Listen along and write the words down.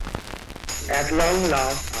At long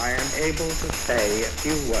last, I am able to say a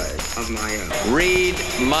few words of my own. Read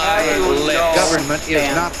my lips. Government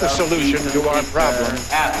is not the solution to our problem.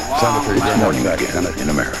 Senator, this morning I Senate in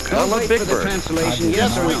America. I'm a big bird.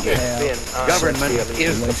 Yes, we can. Government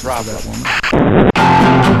is the problem.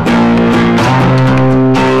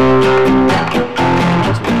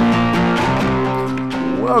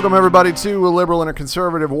 Welcome, everybody, to A Liberal and a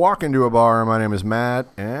Conservative Walk Into a Bar. My name is Matt,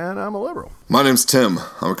 and I'm a liberal. My name's Tim.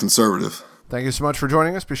 I'm a conservative. Thank you so much for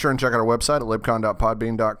joining us. Be sure and check out our website at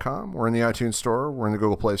libcon.podbean.com. We're in the iTunes Store. We're in the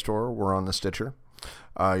Google Play Store. We're on the Stitcher.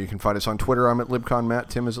 You can find us on Twitter. I'm at LibConMatt.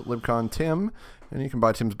 Tim is at LibConTim. And you can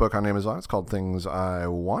buy Tim's book on Amazon. It's called Things I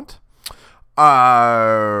Want.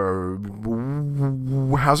 How's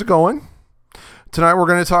it going? Tonight we're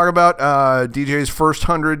going to talk about DJ's first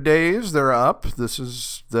 100 days. They're up. This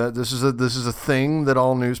is a thing that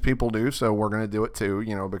all news people do, so we're going to do it too.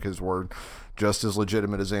 You know, because we're just as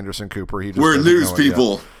legitimate as Anderson Cooper. We're news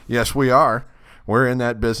people. Yes, we are. We're in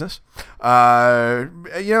that business. And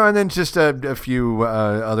then just a few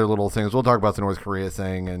other little things. We'll talk about the North Korea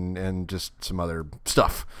thing and just some other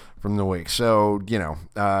stuff from the week. So,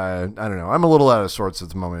 I don't know. I'm a little out of sorts at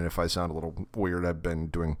the moment. If I sound a little weird, I've been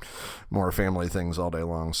doing more family things all day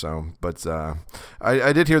long. So, but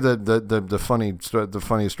I did hear the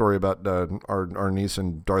funny story about our niece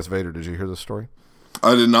and Darth Vader. Did you hear this story?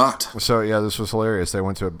 I did not. So yeah, this was hilarious. They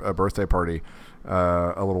went to a birthday party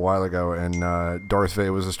a little while ago, and Darth Vader,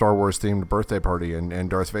 it was a Star Wars themed birthday party, and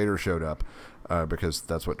Darth Vader showed up. Because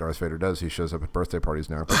that's what Darth Vader does. He shows up at birthday parties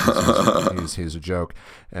now. He's a joke.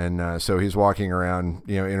 And so he's walking around,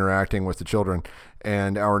 interacting with the children.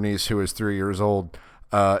 And our niece, who is 3 years old,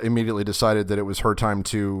 immediately decided that it was her time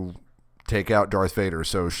to take out Darth Vader.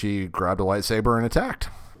 So she grabbed a lightsaber and attacked.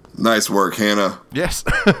 Nice work, Hannah. Yes.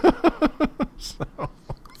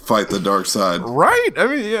 Fight the dark side. Right. I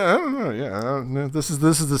mean, yeah, I don't know. Yeah. This is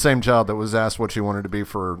the same child that was asked what she wanted to be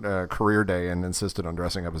for career day and insisted on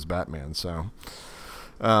dressing up as Batman. So,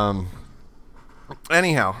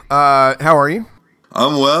 anyhow, how are you?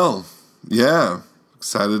 I'm well. Yeah.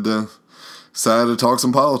 Excited to talk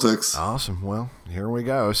some politics. Awesome. Well, here we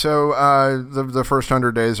go. So, the first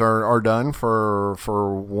 100 days are done for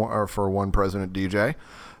one President DJ.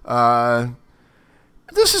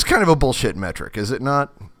 This is kind of a bullshit metric, is it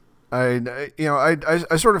not? I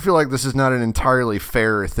sort of feel like this is not an entirely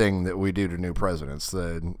fair thing that we do to new presidents.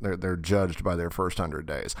 They're judged by their first 100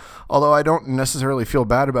 days. Although I don't necessarily feel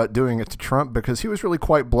bad about doing it to Trump, because he was really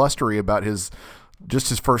quite blustery about his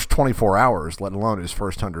first 24 hours, let alone his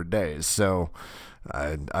first 100 days. So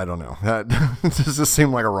I don't know. Does this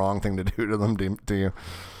seem like a wrong thing to do to them? Do you?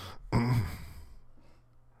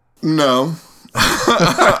 No.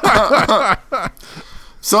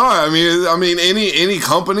 Sorry, I mean, any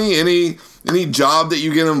company, any job that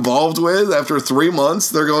you get involved with, after 3 months,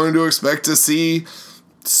 they're going to expect to see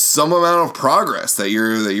some amount of progress, that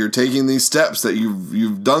you're taking these steps, that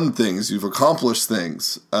you've done things, you've accomplished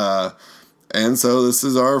things, and so this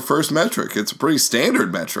is our first metric. It's a pretty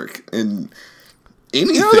standard metric in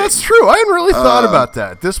anything. Yeah, that's true. I hadn't really thought about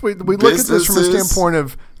that. We look at this from a standpoint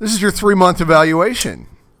of, this is your 3 month evaluation.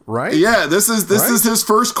 Right? Yeah, this is his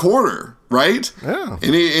first quarter, right? Yeah.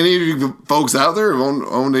 Any of you folks out there who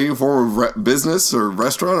own any form of business or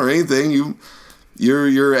restaurant or anything,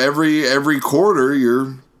 you're every quarter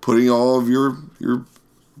you're putting all of your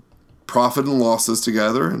profit and losses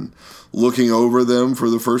together and looking over them for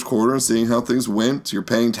the first quarter and seeing how things went. You're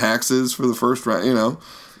paying taxes for the first round,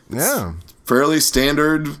 Yeah. Fairly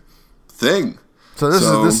standard thing. So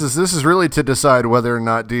this is really to decide whether or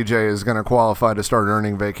not DJ is going to qualify to start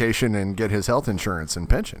earning vacation and get his health insurance and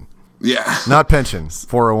pension. Yeah. Not pension,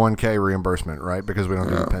 401k reimbursement, right? Because we don't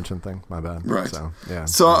do the pension thing. My bad. Right. So, yeah.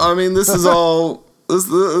 So, I mean, this is all this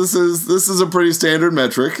is a pretty standard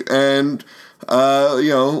metric, and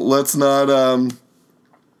let's not and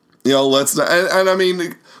I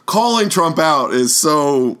mean, calling Trump out is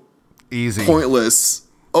so easy. Pointless.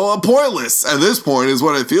 Pointless at this point is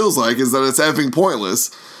what it feels like, is that it's effing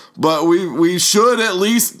pointless. But we should at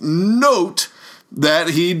least note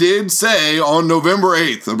that he did say on November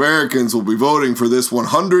 8th, Americans will be voting for this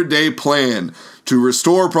 100-day plan to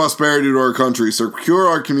restore prosperity to our country, secure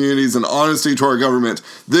our communities, and honesty to our government.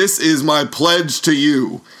 This is my pledge to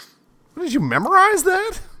you. Did you memorize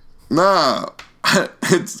that? Nah. I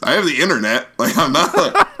have the internet. Like, I'm not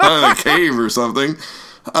in a cave or something.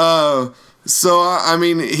 So, I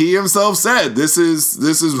mean, he himself said, this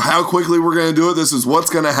is how quickly we're going to do it. This is what's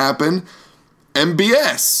going to happen. And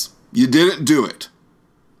BS. You didn't do it.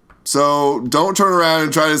 So don't turn around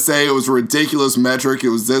and try to say it was a ridiculous metric, it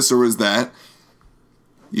was this or was that.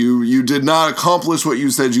 You did not accomplish what you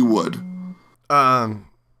said you would.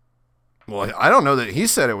 Well, I don't know that he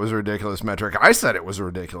said it was a ridiculous metric. I said it was a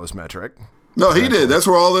ridiculous metric. No, he did. That's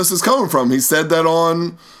where all this is coming from. He said that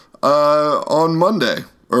on Monday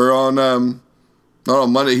or on not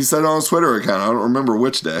on Monday. He said it on his Twitter account. I don't remember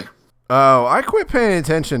which day. Oh, I quit paying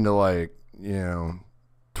attention to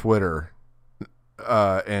Twitter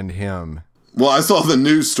and him. Well, I saw the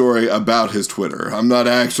news story about his Twitter. I'm not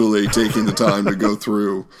actually taking the time to go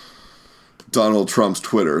through Donald Trump's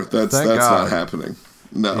Twitter. That's not happening.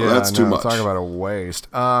 No, that's too much. Talk about a waste.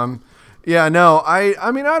 Well,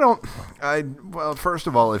 first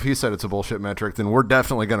of all, if he said it's a bullshit metric, then we're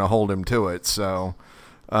definitely going to hold him to it. So,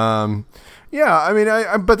 but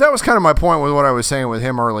that was kind of my point with what I was saying with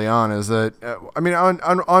him early on is that,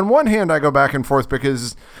 on one hand, I go back and forth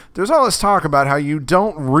because there's all this talk about how you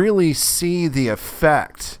don't really see the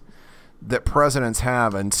effect that presidents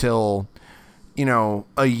have until,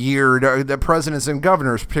 a year, the presidents and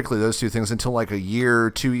governors, particularly those two things, until like a year,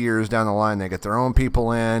 2 years down the line, they get their own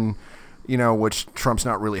people in, which Trump's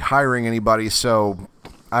not really hiring anybody. So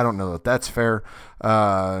I don't know that that's fair.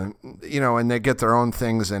 And they get their own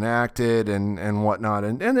things enacted and whatnot.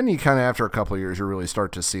 And then you kind of, after a couple of years, you really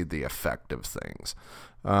start to see the effect of things.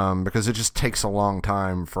 Because it just takes a long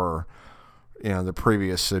time for, the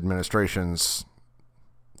previous administration's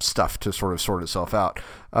stuff to sort of sort itself out.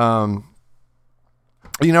 But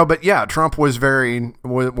yeah, Trump was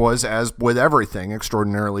as with everything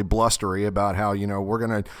extraordinarily blustery about how,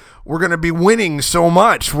 we're going to be winning so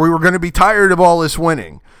much. We were going to be tired of all this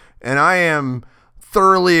winning. And I am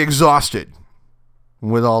thoroughly exhausted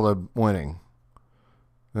with all the winning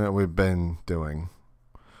that we've been doing,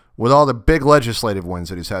 with all the big legislative wins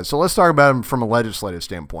that he's had. So let's talk about him from a legislative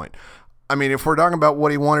standpoint. I mean, if we're talking about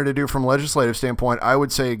what he wanted to do from a legislative standpoint, I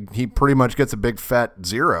would say he pretty much gets a big fat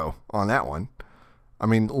 0 on that one. I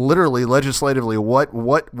mean, literally, legislatively,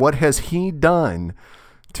 what has he done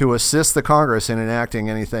to assist the Congress in enacting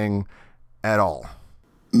anything at all?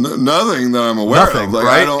 Nothing that I'm aware of. Like,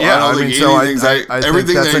 right? I don't think anything.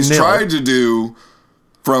 Everything that he's tried to do,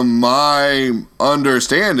 from my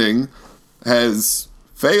understanding, has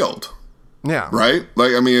failed. Yeah. Right?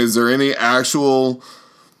 Like, I mean, is there any actual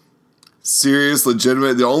serious,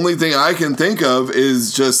 legitimate? The only thing I can think of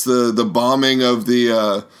is just the bombing of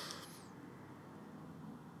the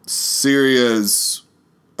Syria's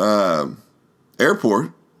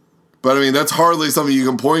airport. But I mean, that's hardly something you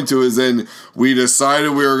can point to as in, we decided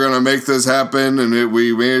we were going to make this happen and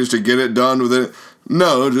we managed to get it done with it.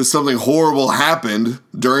 No, just something horrible happened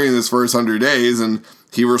during this first 100 days and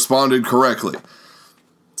he responded correctly.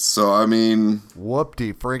 So, I mean,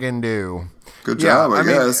 whoop-de friggin' do. Good job, I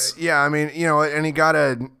guess. And he got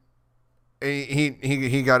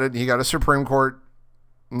a Supreme Court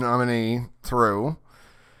nominee through.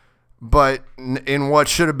 But in what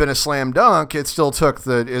should have been a slam dunk, it still took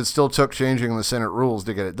changing the Senate rules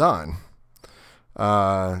to get it done.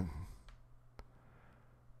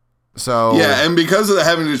 So yeah, and because of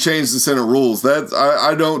having to change the Senate rules,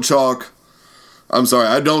 I don't chalk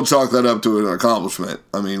that up to an accomplishment.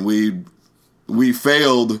 I mean, we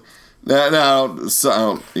failed. Now,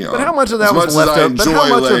 so, but how much of that was left over? But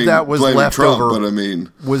how much of that was left over? But I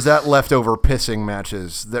mean, was that leftover pissing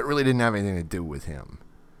matches that really didn't have anything to do with him?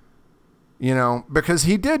 Because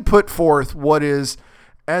he did put forth what is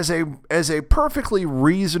as a perfectly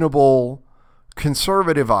reasonable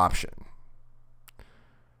conservative option.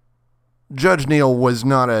 Judge Neal was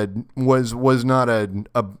not a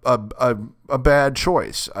bad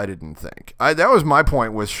choice. I didn't think. That was my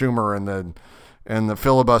point with Schumer and the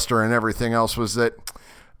filibuster and everything else was that,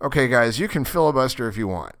 okay, guys, you can filibuster if you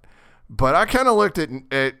want. But I kind of looked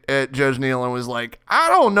at Judge Neal and was like, I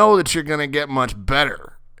don't know that you're going to get much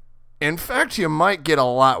better. In fact, you might get a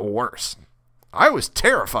lot worse. I was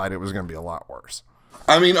terrified it was going to be a lot worse.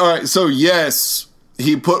 I mean, all right, so yes,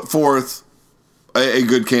 he put forth a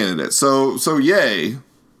good candidate. So yay,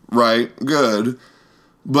 right, good.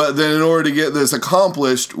 But then in order to get this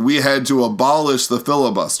accomplished, we had to abolish the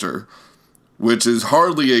filibuster, which is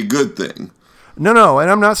hardly a good thing. No, and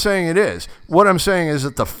I'm not saying it is. What I'm saying is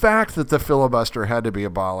that the fact that the filibuster had to be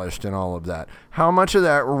abolished and all of that, how much of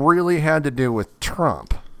that really had to do with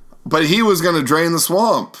Trump? But he was going to drain the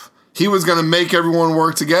swamp. He was going to make everyone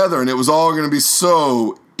work together, and it was all going to be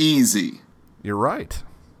so easy. You're right.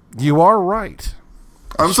 You are right.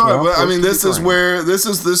 I'm sorry, but I mean, this is where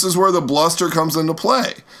the bluster comes into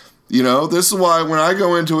play. This is why when I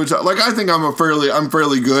go into a job, like, I think I'm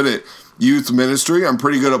fairly good at youth ministry. I'm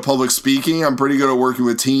pretty good at public speaking. I'm pretty good at working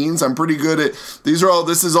with teens. I'm pretty good at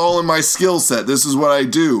this is all in my skill set. This is what I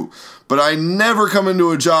do. But I never come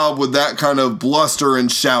into a job with that kind of bluster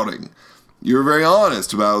and shouting. you were very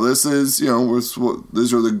honest about this is, these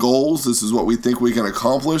are the goals. This is what we think we can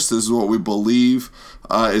accomplish. This is what we believe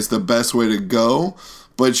is the best way to go.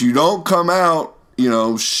 But you don't come out,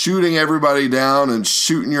 shooting everybody down and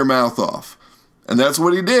shooting your mouth off. And that's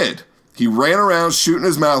what he did. He ran around shooting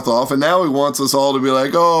his mouth off, and now he wants us all to be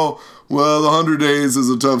like, oh, well, the 100 days is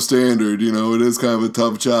a tough standard. It is kind of a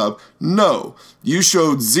tough job. No, you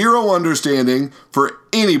showed zero understanding for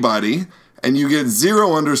anybody, and you get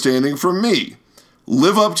zero understanding from me.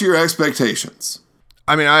 Live up to your expectations.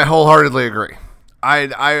 I mean, I wholeheartedly agree.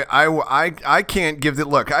 I can't give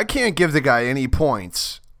I can't give the guy any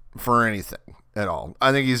points for anything at all.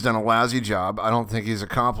 I think he's done a lousy job. I don't think he's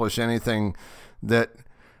accomplished anything that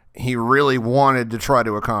he really wanted to try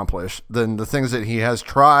to accomplish. Then the things that he has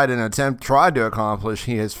tried to accomplish,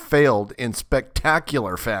 he has failed in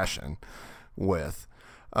spectacular fashion with,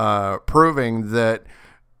 proving that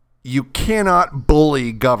you cannot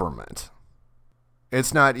bully government.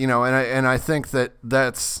 It's not, and I think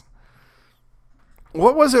that's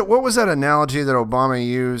what was that analogy that Obama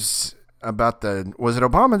used about was it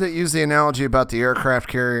Obama that used the analogy about the aircraft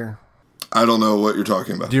carrier? I don't know what you're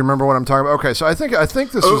talking about. Do you remember what I'm talking about? Okay, so I think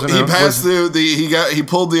this was he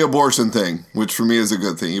pulled the abortion thing, which for me is a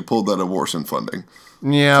good thing. He pulled that abortion funding.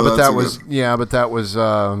 Yeah, so but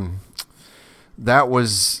that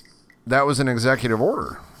was an executive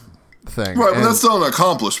order thing. Right, but that's still an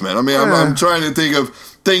accomplishment. I mean, I'm trying to think of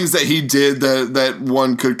things that he did that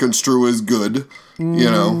one could construe as good,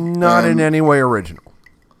 Not in any way original.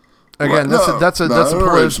 Again,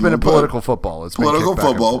 right, it's been a political football. It's political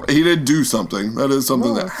football. He did do something. That is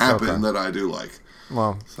something that happened that I do like.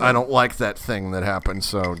 Well, so. I don't like that thing that happened.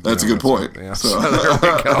 So that's a good point. Yeah, so there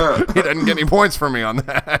we go. He doesn't get any points for me on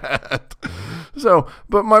that. So,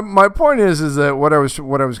 but my point is that what I was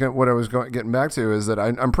getting back to is that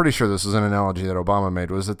I'm pretty sure this is an analogy that Obama made,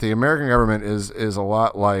 was that the American government is a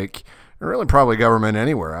lot like, really probably government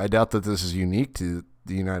anywhere. I doubt that this is unique to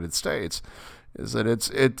the United States. Is that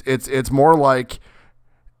it's more like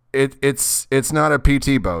it's not a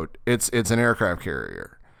PT boat. It's an aircraft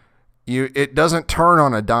carrier. It doesn't turn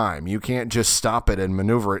on a dime. You can't just stop it and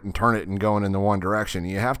maneuver it and turn it and go in the one direction.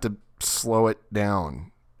 You have to slow it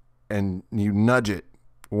down, and you nudge it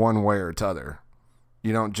one way or t'other.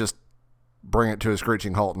 You don't just bring it to a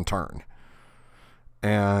screeching halt and turn.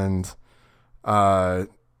 And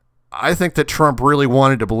I think that Trump really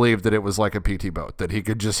wanted to believe that it was like a PT boat, that he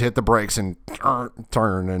could just hit the brakes and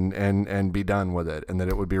turn and be done with it, and that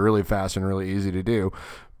it would be really fast and really easy to do,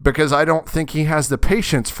 because I don't think he has the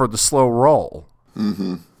patience for the slow roll.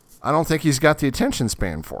 Mm-hmm. I don't think he's got the attention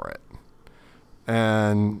span for it.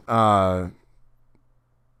 And,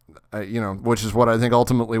 which is what I think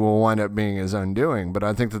ultimately will wind up being his undoing. But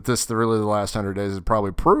I think that the last 100 days has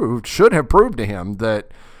probably should have proved to him that,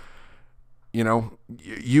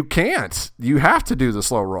 you can't. You have to do the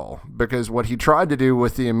slow roll, because what he tried to do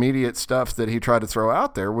with the immediate stuff that he tried to throw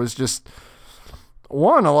out there was just,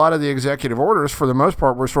 one, a lot of the executive orders, for the most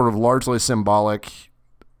part, were sort of largely symbolic,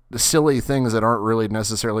 silly things that aren't really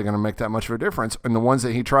necessarily going to make that much of a difference. And the ones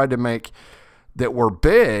that he tried to make that were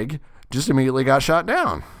big just immediately got shot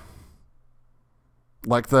down.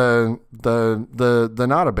 Like the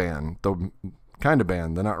not a ban, the kind of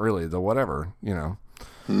ban, the not really, the whatever,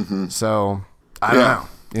 Mm-hmm. So, I don't know.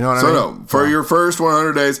 You know what I mean? So, no, for your first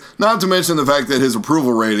 100 days, not to mention the fact that his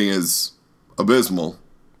approval rating is abysmal,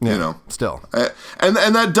 Still. And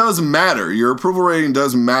that does matter. Your approval rating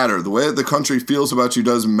does matter. The way that the country feels about you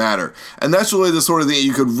does matter. And that's really the sort of thing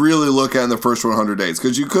you could really look at in the first 100 days.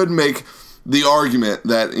 Because you could make the argument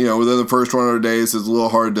that, within the first 100 days, it's a little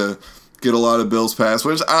hard to get a lot of bills passed,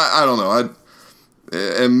 which I don't know.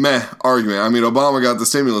 A meh argument. I mean, Obama got the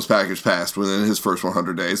stimulus package passed within his first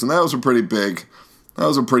 100 days, and that was a pretty big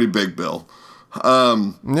bill.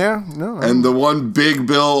 And the one big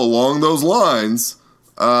bill along those lines,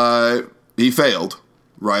 he failed.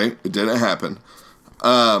 Right? It didn't happen.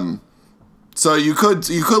 So you could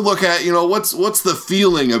look at, what's the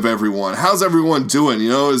feeling of everyone? How's everyone doing?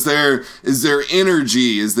 Is there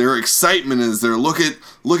energy? Is there excitement? Is there look at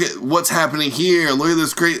what's happening here and look at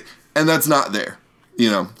this great, and that's not there.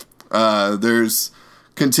 There's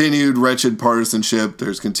continued wretched partisanship.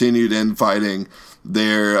 There's continued infighting.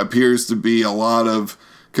 There appears to be a lot of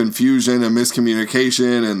confusion and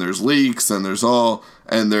miscommunication, and there's leaks, and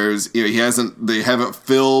they haven't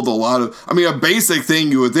filled a lot of, a basic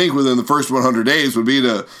thing you would think within the first 100 days would be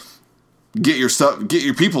to get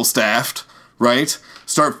your people staffed, right?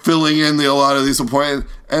 Start filling in a lot of these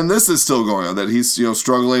appointments, and this is still going on, that he's,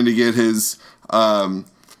 struggling to get his,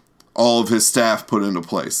 all of his staff put into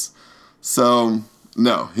place. So,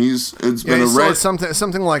 No, it's been he a still red. has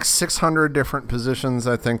something like 600 different positions,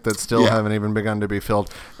 I think, that still haven't even begun to be filled.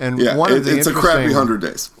 And it's a crappy 100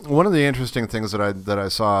 days. One of the interesting things that I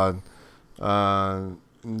saw the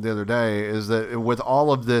other day is that with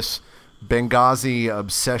all of this Benghazi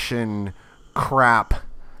obsession crap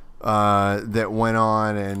that went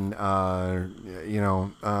on, and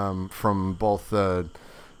from both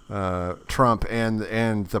Trump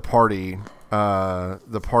and the party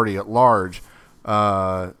at large.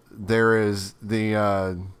 There is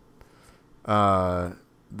the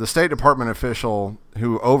State Department official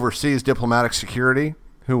who oversees diplomatic security,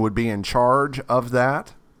 who would be in charge of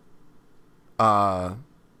that,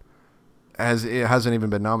 hasn't even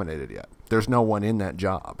been nominated yet. There's no one in that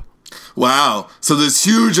job. Wow. So this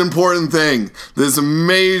huge important thing, this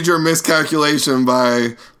major miscalculation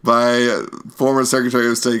by former Secretary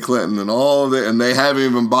of State Clinton and all of it, and they haven't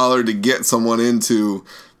even bothered to get someone into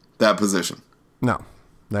that position. No,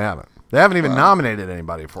 they haven't. They haven't even nominated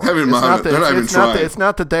anybody for it. They're not even trying. It's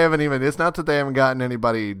not that they haven't gotten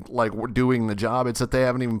anybody like doing the job. It's that they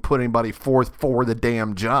haven't even put anybody forth for the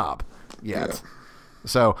damn job yet. Yeah.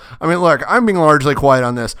 So, I mean, look, I'm being largely quiet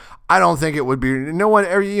on this. I don't think it would be. You know what?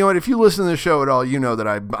 If you listen to the show at all, you know that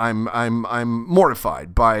I'm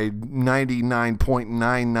mortified by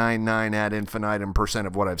 99.999 ad infinitum %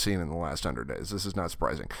 of what I've seen in the last 100 days. This is not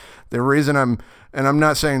surprising. The reason I'm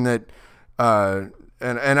not saying that,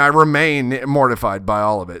 and I remain mortified by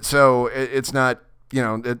all of it. So it's not.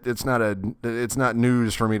 It's not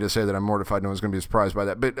news for me to say that I'm mortified. No one's going to be surprised by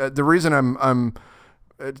that. But the reason I'm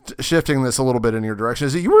shifting this a little bit in your direction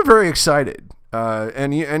is that you were very excited,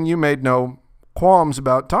 and you made no qualms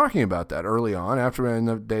about talking about that early on, in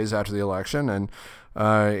the days after the election, and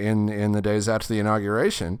in the days after the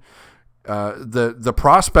inauguration. The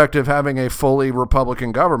prospect of having a fully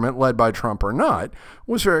Republican government, led by Trump or not,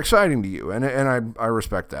 was very exciting to you, and I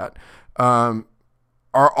respect that.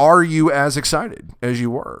 Are you as excited as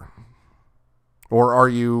you were, or are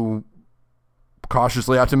you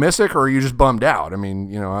cautiously optimistic, or are you just bummed out? I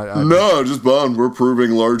mean, no, just bummed. We're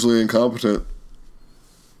proving largely incompetent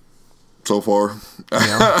so far.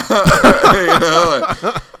 Yeah.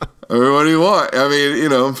 What do you want? I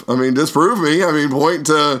mean, disprove me. I mean, point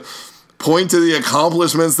to the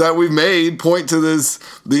accomplishments that we've made. Point to these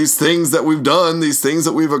things that we've done, these things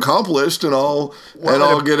that we've accomplished, and I'll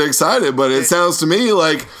get excited. But it sounds to me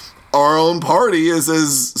like our own party is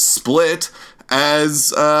as split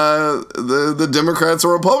as the Democrats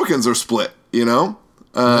or Republicans are split,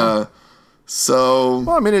 So,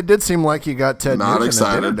 well, I mean, it did seem like you got Ted Nugent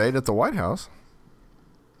a dinner date at the White House.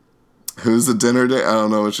 Who's the dinner date? I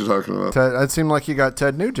don't know what you're talking about. It seemed like you got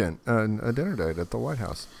Ted Nugent a dinner date at the White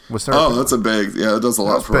House. That's a big, it does a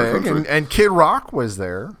lot for our country. And Kid Rock was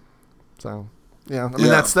there, so yeah. I mean,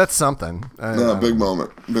 that's something. Big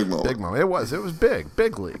moment. Big moment. It was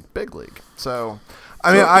big league. So.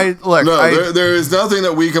 There is nothing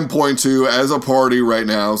that we can point to as a party right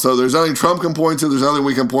now. So there's nothing Trump can point to. There's nothing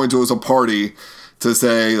we can point to as a party to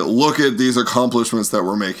say, look at these accomplishments that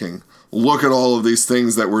we're making. Look at all of these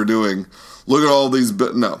things that we're doing. Look at all these.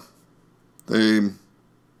 No, I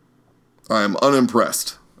am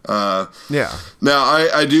unimpressed. Yeah. Now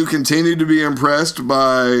I do continue to be impressed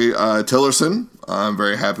by Tillerson. I'm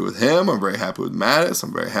very happy with him. I'm very happy with Mattis.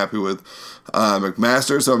 I'm very happy with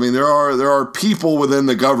McMaster. So I mean, there are people within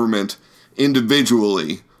the government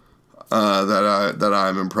individually that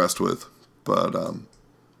I'm impressed with, but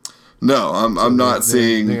no, I'm not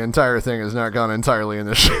seeing the entire thing has not gone entirely in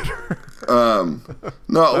the shitter. And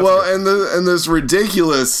this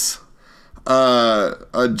ridiculous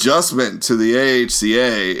adjustment to the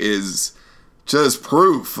AHCA is just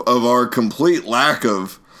proof of our complete lack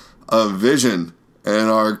of vision and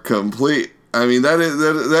our complete. I mean,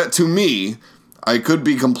 that to me, I could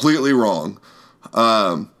be completely wrong,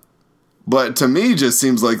 but to me, just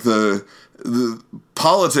seems like the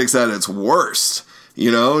politics at its worst.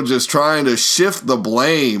 Just trying to shift the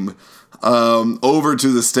blame over to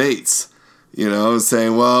the states.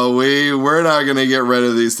 Saying, well, we're not going to get rid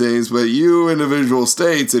of these things, but you individual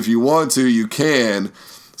states, if you want to, you can.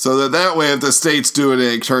 So that way, if the states do it and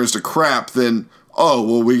it turns to crap, then,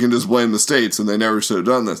 we can just blame the states and they never should have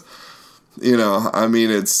done this. I mean,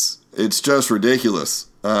 it's just ridiculous.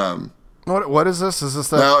 What is this? Is this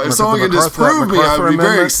that? Now, if someone could disprove me, I would be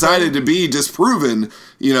very excited to be disproven.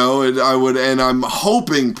 I would, and I'm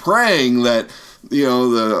hoping, praying that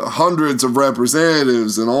the hundreds of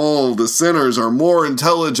representatives and all the senators are more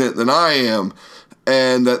intelligent than I am,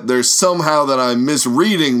 and that there's somehow that I'm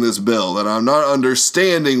misreading this bill, that I'm not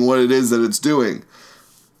understanding what it is that it's doing.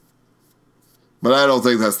 But I don't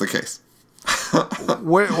think that's the case.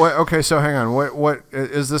 Okay, so hang on. What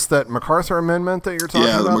is this? That MacArthur amendment that you're talking about?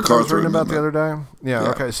 Yeah, the that I was MacArthur reading about the other amendment. day. Yeah.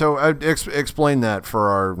 Okay. So explain that for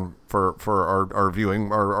our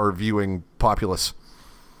viewing populace.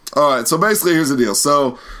 All right. So basically, here's the deal.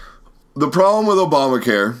 So the problem with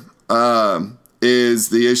Obamacare is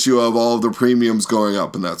the issue of all of the premiums going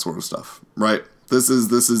up and that sort of stuff. Right. This is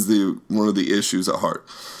the one of the issues at heart.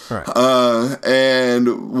 Right.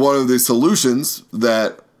 And one of the solutions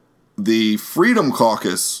that the Freedom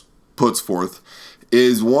Caucus puts forth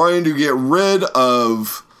is wanting to get rid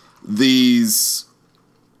of some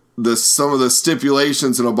of the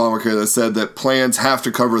stipulations in Obamacare that said that plans have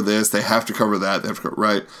to cover this, they have to cover that, they have to cover,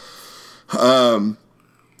 right?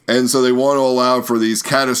 And so they want to allow for these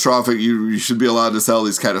catastrophic, you should be allowed to sell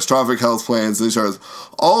these catastrophic health plans,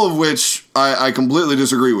 all of which I completely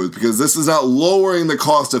disagree with, because this is not lowering the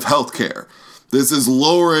cost of health care. This is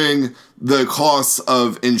lowering the costs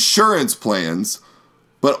of insurance plans,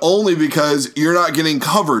 but only because you're not getting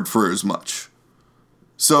covered for as much.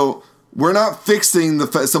 So we're not fixing the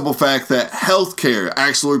simple fact that healthcare,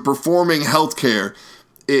 actually performing healthcare,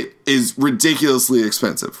 it is ridiculously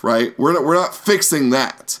expensive, right? We're not fixing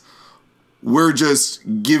that. We're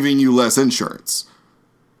just giving you less insurance,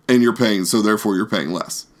 and you're paying, so therefore you're paying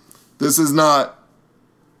less. This is not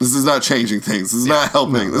changing things. This is not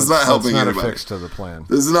helping. This is not helping anybody. It's not a fix to the plan.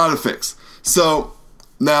 This is not a fix. So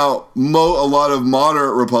now a lot of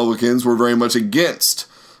moderate Republicans were very much against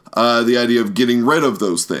the idea of getting rid of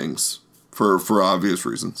those things for obvious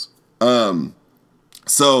reasons.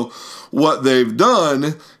 So what they've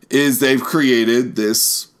done is they've created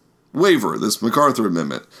this waiver, this MacArthur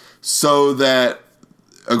Amendment, so that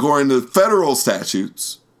according to federal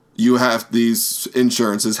statutes, these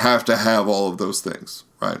insurances have to have all of those things,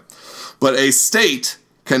 right? But a state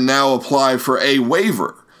can now apply for a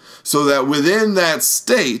waiver so that within that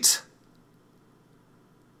state,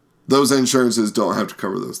 those insurances don't have to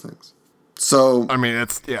cover those things. So I mean,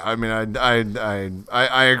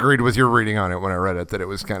 I agreed with your reading on it when I read it, that it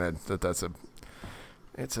was kind of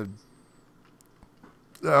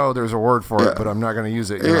there's a word for it, but I'm not going to use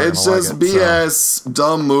it. It's just BS,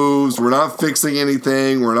 dumb moves. We're not fixing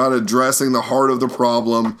anything. We're not addressing the heart of the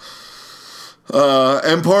problem.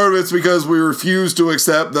 And part of it's because we refuse to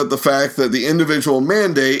accept that the fact that the individual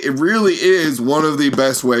mandate, it really is one of the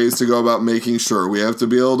best ways to go about making sure. We have to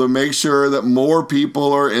be able to make sure that more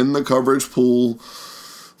people are in the coverage pool,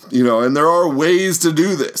 and there are ways to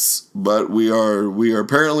do this, but we are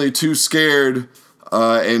apparently too scared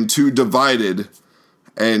and too divided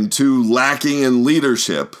and too lacking in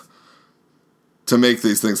leadership to make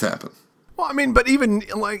these things happen. Well, I mean, but even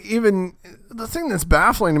the thing that's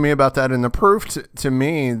baffling to me about that, and the proof to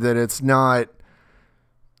me that it's not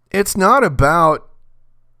about,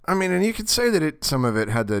 I mean, and you could say that some of it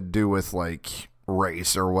had to do with like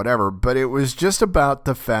race or whatever, but it was just about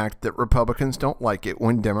the fact that Republicans don't like it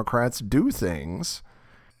when Democrats do things.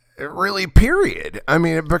 Really, period. I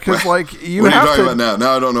mean, because like you what have are you talking to. about now?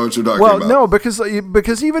 Now I don't know what you're talking about. about. Well, no,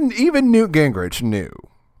 because even Newt Gingrich knew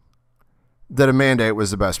that a mandate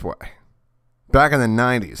was the best way. Back in the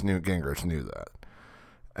 90s, Newt Gingrich knew that.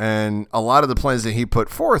 And a lot of the plans that he put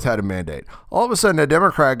forth had a mandate. All of a sudden, a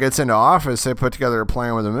Democrat gets into office, they put together a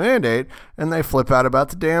plan with a mandate, and they flip out about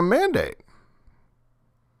the damn mandate.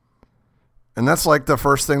 And that's like the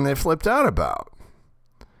first thing they flipped out about.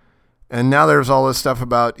 And now there's all this stuff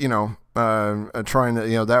about, trying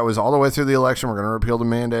to, that was all the way through the election. We're going to repeal the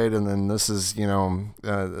mandate. And then this is,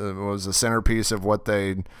 was the centerpiece of what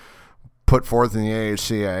they put forth in the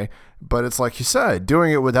AHCA. But it's like you said,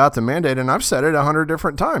 doing it without the mandate. And I've said it 100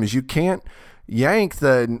 different times. You can't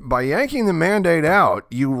by yanking the mandate out,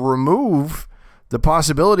 you remove the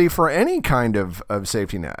possibility for any kind of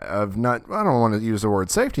safety net, I don't want to use the word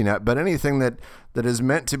safety net, but anything that is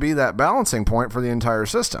meant to be that balancing point for the entire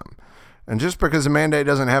system. And just because a mandate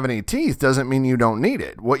doesn't have any teeth doesn't mean you don't need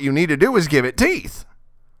it. What you need to do is give it teeth,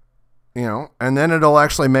 and then it'll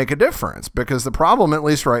actually make a difference. Because the problem, at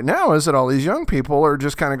least right now, is that all these young people are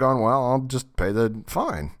just kind of going, well, I'll just pay the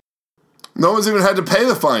fine. No one's even had to pay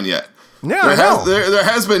the fine yet. Yeah, there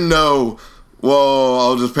has been no, well,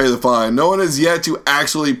 I'll just pay the fine. No one has yet to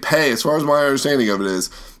actually pay, as far as my understanding of it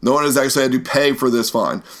is, no one has actually had to pay for this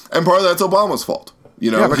fine. And part of that's Obama's fault.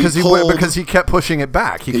 Because he kept pushing it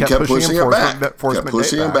back. He kept pushing it back. Kept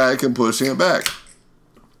pushing it back and pushing it back.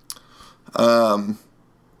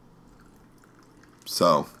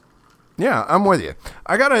 So, yeah, I'm with you.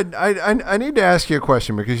 I need to ask you a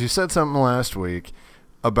question, because you said something last week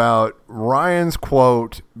about Ryan's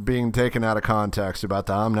quote being taken out of context about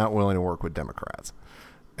the "I'm not willing to work with Democrats,"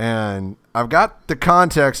 and I've got the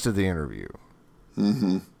context of the interview.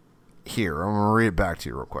 Mm-hmm. here. I'm going to read it back to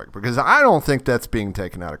you real quick because I don't think that's being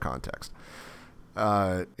taken out of context.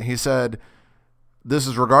 He said, this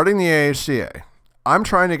is regarding the AHCA. I'm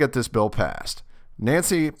trying to get this bill passed.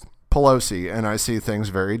 Nancy Pelosi and I see things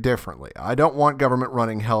very differently. I don't want government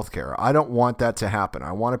running healthcare. I don't want that to happen.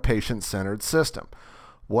 I want a patient-centered system.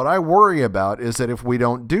 What I worry about is that if we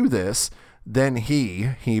don't do this, then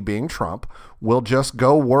he being Trump, will just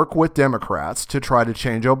go work with Democrats to try to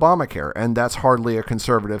change Obamacare, and that's hardly a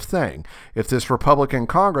conservative thing. If this Republican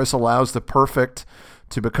Congress allows the perfect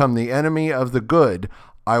to become the enemy of the good,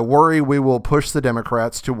 I worry we will push the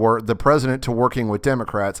Democrats to work, the president to working with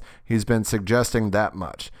Democrats. He's been suggesting that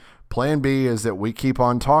much. Plan B is that we keep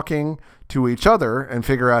on talking to each other and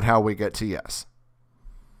figure out how we get to yes.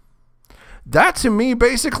 That to me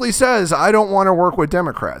basically says I don't want to work with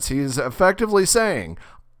Democrats. He's effectively saying,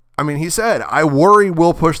 I mean, he said, I worry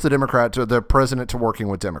we'll push the president to working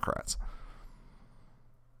with Democrats.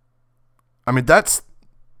 I mean, that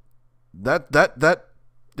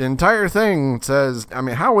entire thing says, I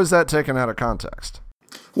mean, how is that taken out of context?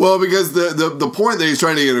 Well, because the point that he's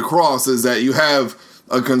trying to get across is that you have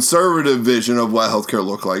a conservative vision of what healthcare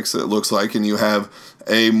looks like, and you have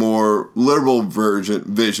a more liberal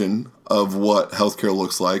vision of what healthcare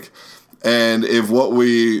looks like. And if what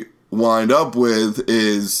we wind up with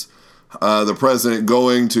is the president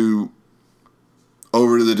going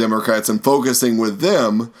over to the Democrats and focusing with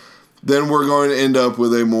them, then we're going to end up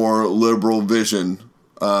with a more liberal vision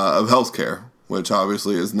of healthcare, which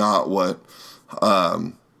obviously is not what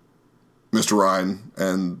Mr. Ryan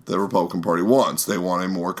and the Republican Party wants. They want a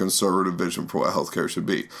more conservative vision for what healthcare should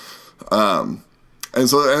be. And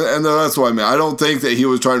that's what I mean. I don't think that he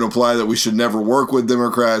was trying to imply that we should never work with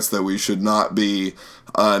Democrats, that we should not be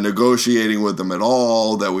negotiating with them at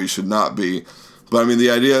all, that we should not be. But I mean,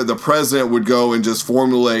 the idea that the president would go and just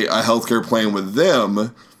formulate a healthcare plan with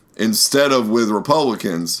them instead of with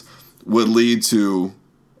Republicans would lead to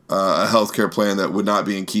a healthcare plan that would not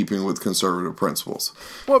be in keeping with conservative principles.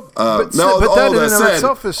 Well, now, all that said,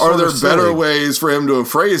 are there better ways for him to have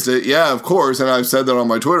phrased it? Yeah, of course, and I've said that on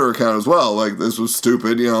my Twitter account as well. Like, this was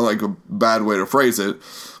stupid, like a bad way to phrase it.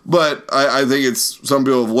 But I think some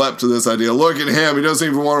people have leapt to this idea. Look at him; he doesn't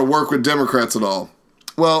even want to work with Democrats at all.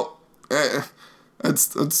 Well,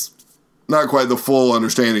 that's not quite the full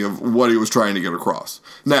understanding of what he was trying to get across.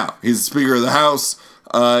 Now, he's the Speaker of the House.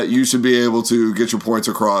 You should be able to get your points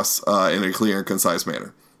across in a clear and concise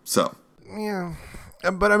manner. So, yeah,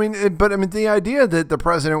 but I mean, the idea that the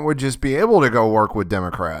president would just be able to go work with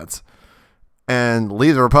Democrats and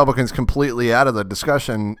leave the Republicans completely out of the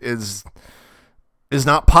discussion is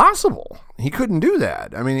not possible. He couldn't do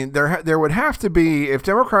that. I mean, there would have to be, if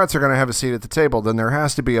Democrats are going to have a seat at the table, then there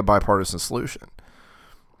has to be a bipartisan solution.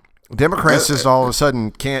 Democrats just all of a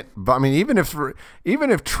sudden can't. I mean, even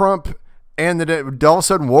if Trump and all of a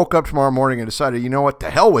sudden woke up tomorrow morning and decided, you know what, the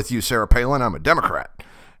hell with you, Sarah Palin, I'm a Democrat,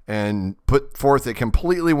 and put forth a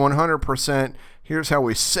completely 100%, here's how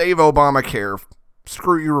we save Obamacare,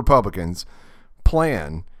 screw you Republicans,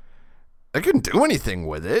 plan, they couldn't do anything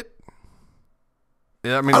with it.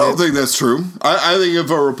 Yeah, I don't think that's true. I think if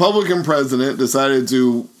a Republican president decided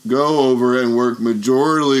to go over and work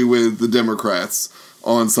majorly with the Democrats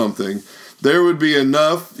on something, there would be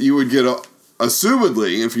enough, you would get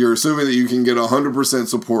assumedly, if you're assuming that you can get 100%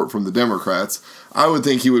 support from the Democrats, I would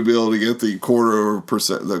think he would be able to get a quarter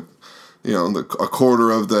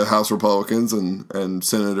of the House Republicans and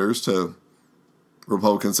senators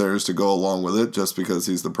Republican senators to go along with it just because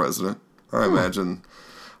he's the president. I imagine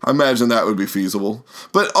that would be feasible.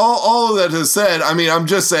 But all of that is said, I mean, I'm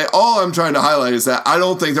just saying, all I'm trying to highlight is that I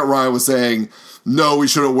don't think that Ryan was saying, no, we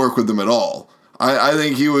shouldn't work with them at all. I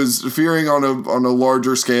think he was fearing on a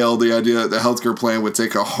larger scale the idea that the healthcare plan would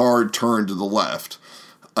take a hard turn to the left.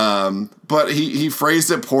 But he phrased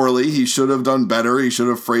it poorly. He should have done better. He should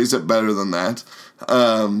have phrased it better than that.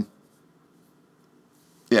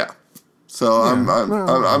 Yeah. So yeah.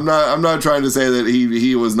 I'm not trying to say that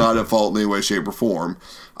he was not at fault in any way, shape, or form.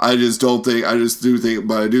 I do think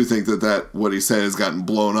that what he said has gotten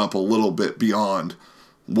blown up a little bit beyond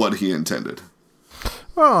what he intended.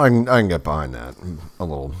 Well, I can get behind that a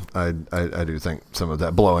little. I do think some of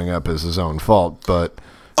that blowing up is his own fault, but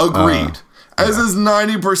agreed. As is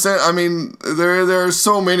 90%. I mean, there are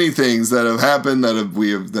so many things that have happened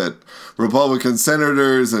that Republican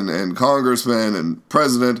senators and congressmen and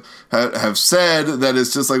president have said that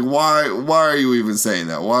it's just like, why are you even saying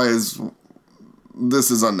that?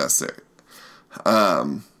 This is unnecessary.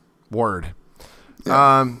 Word.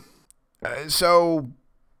 Yeah.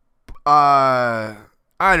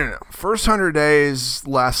 I don't know. First 100 days,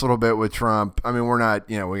 last little bit with Trump. I mean, we're not,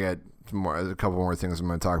 we got a couple more things I'm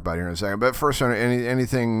going to talk about here in a second. But first,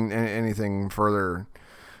 anything further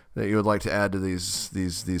that you would like to add to these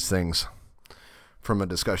things from a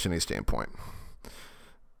discussion-y standpoint?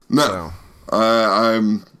 No,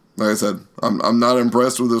 I'm like I said, I'm not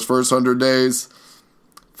impressed with his first 100 days.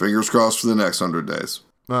 Fingers crossed for the next 100 days.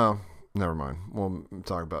 Oh, never mind. We'll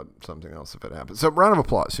talk about something else if it happens. So, round of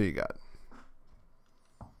applause. Who you got?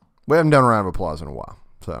 We haven't done a round of applause in a while,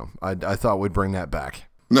 so I thought we'd bring that back.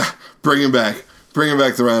 Bring back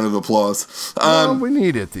the round of applause. Well, we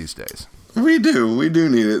need it these days. We do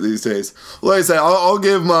need it these days. Like I said, I'll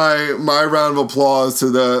give my round of applause to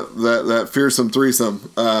that fearsome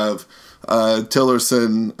threesome of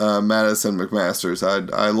Tillerson, Madison, McMaster's.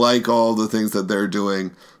 I like all the things that they're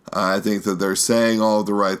doing. I think that they're saying all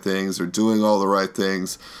the right things, they're doing all the right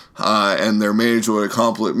things, and they're managing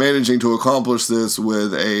to accomplish this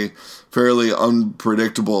with a fairly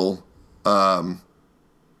unpredictable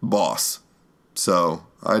boss. So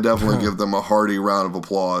I definitely give them a hearty round of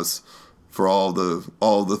applause for all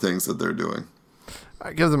the things that they're doing. I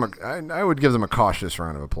would give them a cautious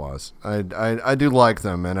round of applause. I do like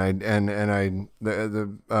them, and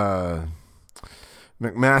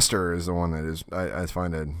McMaster is the one that is I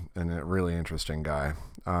find a really interesting guy.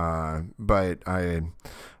 But I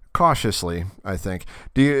cautiously, I think.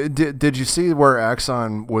 Did you see where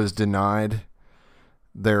Exxon was denied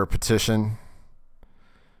their petition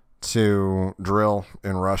to drill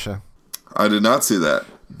in Russia? I did not see that.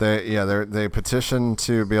 They petitioned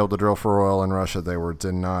to be able to drill for oil in Russia. They were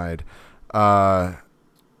denied. Who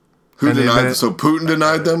denied? So Putin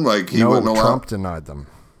denied them? Like he wouldn't allow? Trump denied them.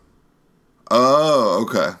 Oh,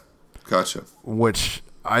 okay, gotcha. Which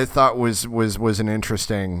I thought was an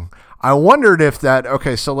interesting. I wondered if that.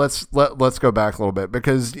 Okay, so let's go back a little bit,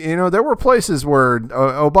 because there were places where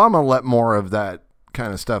Obama let more of that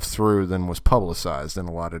kind of stuff through than was publicized in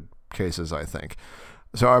a lot of cases, I think.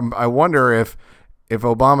 So I wonder if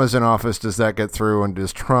Obama's in office, does that get through, and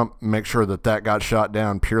does Trump make sure that got shot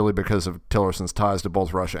down purely because of Tillerson's ties to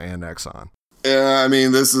both Russia and Exxon? Yeah, I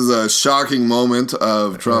mean, this is a shocking moment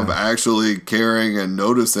of Trump actually caring and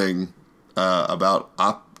noticing about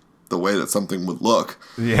the way that something would look.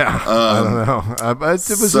 Yeah, I don't know. It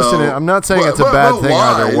was I'm not saying it's a bad thing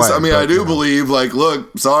either way. I mean, I do believe,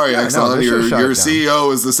 look, sorry, Exxon, your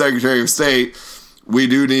CEO is the Secretary of State. We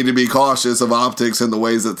do need to be cautious of optics and the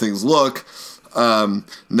ways that things look.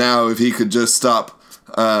 Now, if he could just stop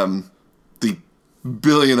the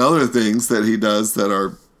billion other things that he does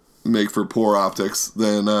that make for poor optics,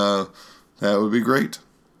 then that would be great.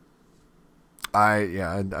 I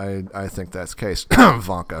think that's the case.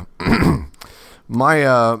 Ivanka. my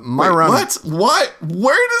round. What?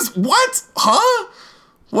 Huh?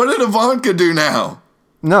 What did Ivanka do now?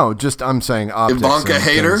 No, just I'm saying optics. Ivanka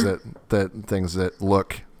hater? Things that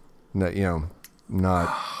look,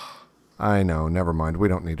 not. I know. Never mind. We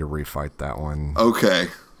don't need to refight that one. Okay.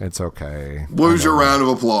 It's okay. Where's your round of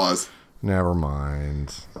applause? Never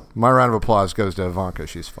mind. My round of applause goes to Ivanka.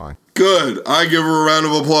 She's fine. Good. I give her a round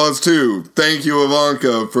of applause too. Thank you,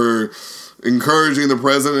 Ivanka, for encouraging the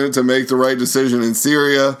president to make the right decision in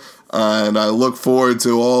Syria. And I look forward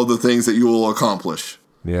to all the things that you will accomplish.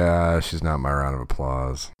 Yeah, she's not my round of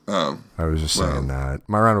applause. Oh. I was just saying that.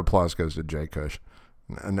 My round of applause goes to Jay Kush.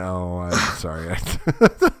 No, I'm sorry.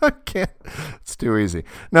 I can't. It's too easy.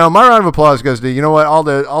 No, my round of applause goes to, all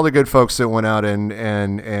the good folks that went out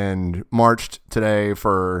and marched today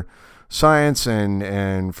for science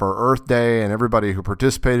and for Earth Day, and everybody who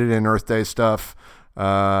participated in Earth Day stuff.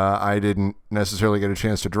 I didn't necessarily get a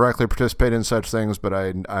chance to directly participate in such things, but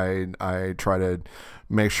I try to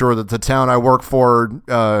make sure that the town I work for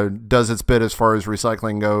does its bit as far as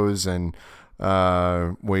recycling goes, and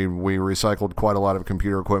we recycled quite a lot of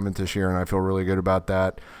computer equipment this year, and I feel really good about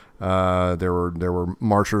that. There were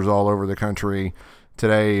marchers all over the country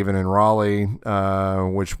today, even in Raleigh,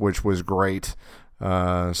 which was great.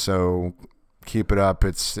 So keep it up.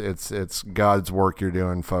 It's God's work you're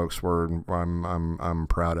doing, folks. I'm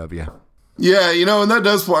proud of you. Yeah, and that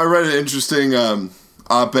does. I read an interesting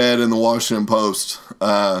op-ed in the Washington Post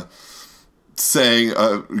saying,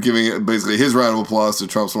 giving it basically his round of applause to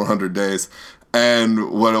Trump's 100 days.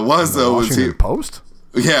 And what it was, though, was Washington Post?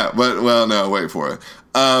 Yeah, but, no, wait for it.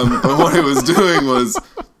 But what he was doing was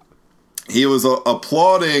he was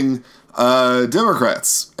applauding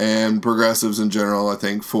Democrats and progressives in general, I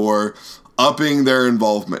think, for upping their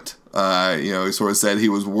involvement. He sort of said he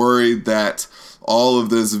was worried that all of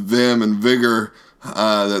this vim and vigor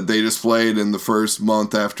that they displayed in the first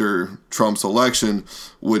month after Trump's election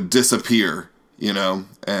would disappear,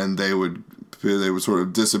 and they would sort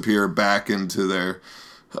of disappear back into their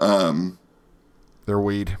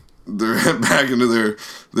weed. back into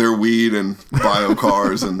their weed and bio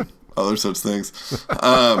cars and other such things.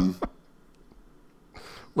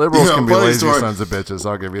 Liberals can be lazy sons of bitches.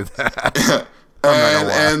 I'll give you that.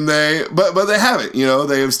 and they haven't.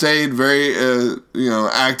 They have stayed very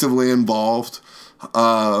actively involved,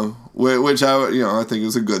 which I think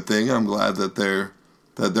is a good thing. I'm glad that they're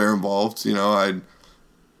involved. I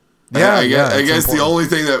guess the only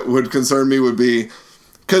thing that would concern me would be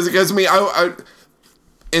because I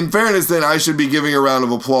in fairness, then I should be giving a round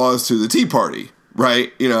of applause to the Tea Party,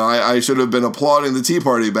 right? I should have been applauding the Tea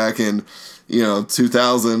Party back in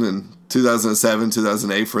 2000 and 2007,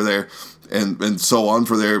 2008 for their and so on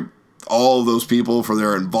for their all of those people for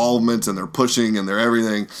their involvement and their pushing and their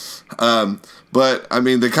everything. But I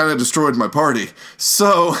mean, they kind of destroyed my party.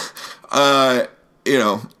 So,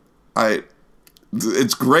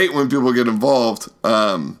 it's great when people get involved.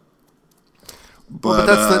 But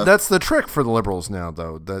that's the trick for the liberals now,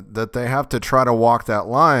 though, that they have to try to walk that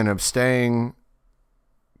line of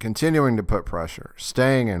continuing to put pressure,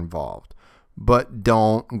 staying involved, but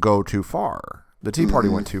don't go too far. The Tea Party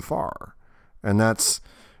went too far, and that's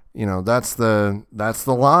the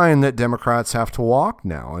line that Democrats have to walk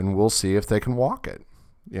now, and we'll see if they can walk it.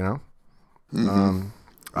 We'll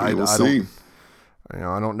see.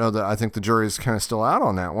 I don't know that. I think the jury's kind of still out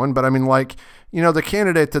on that one, but I mean, the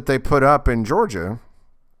candidate that they put up in Georgia,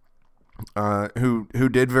 who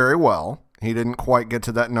did very well. He didn't quite get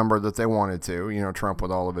to that number that they wanted to. Trump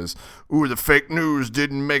with all of his, the fake news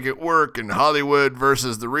didn't make it work, and Hollywood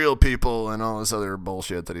versus the real people, and all this other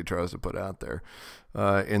bullshit that he tries to put out there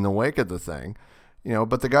in the wake of the thing.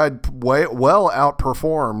 But the guy well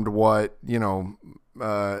outperformed what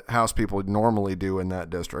House people normally do in that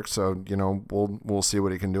district. So we'll see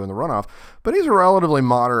what he can do in the runoff. But he's a relatively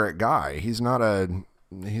moderate guy. He's not a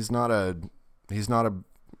really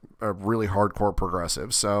hardcore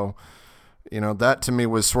progressive. So. That to me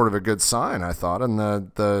was sort of a good sign, I thought. And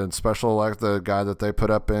the guy that they put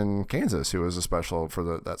up in Kansas, who was a special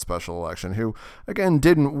for that special election, who again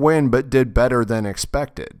didn't win but did better than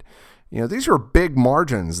expected. These are big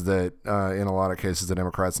margins that in a lot of cases the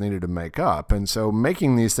Democrats needed to make up, and so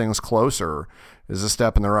making these things closer is a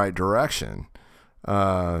step in the right direction.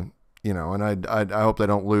 And I hope they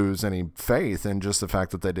don't lose any faith in just the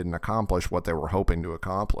fact that they didn't accomplish what they were hoping to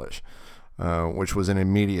accomplish. Which was an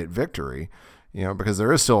immediate victory, because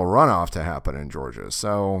there is still a runoff to happen in Georgia.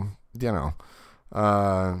 So, they're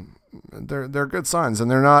good signs, and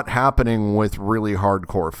they're not happening with really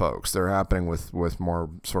hardcore folks. They're happening with more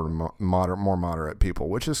sort of more moderate people,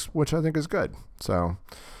 which I think is good. So,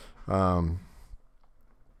 and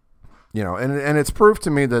it's proof to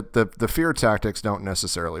me that the fear tactics don't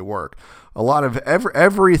necessarily work. A lot of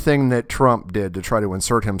everything that Trump did to try to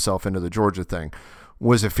insert himself into the Georgia thing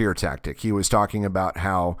was a fear tactic. He was talking about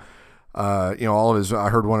how, all of his, I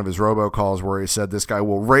heard one of his robocalls where he said, this guy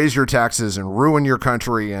will raise your taxes and ruin your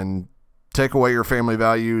country and take away your family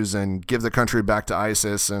values and give the country back to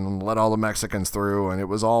ISIS and let all the Mexicans through. And it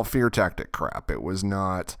was all fear tactic crap. It was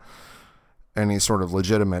not any sort of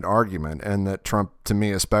legitimate argument. And that Trump, to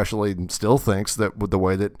me especially, still thinks that with the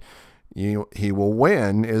way that he will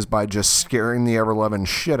win is by just scaring the ever-loving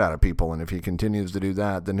shit out of people. And if he continues to do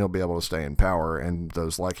that, then he'll be able to stay in power, and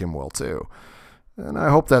those like him will too. And I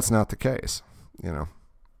hope that's not the case,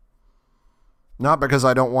 Not because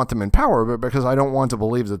I don't want them in power, but because I don't want to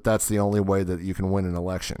believe that that's the only way that you can win an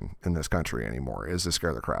election in this country anymore, is to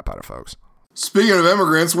scare the crap out of folks. Speaking of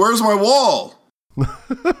immigrants, where's my wall?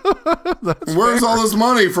 Where's all this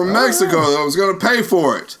money from Mexico that was going to pay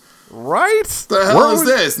for it? Right? The hell is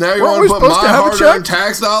this? Now you want to put my hard-earned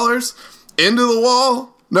tax dollars into the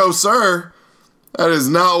wall? No, sir. That is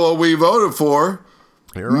not what we voted for.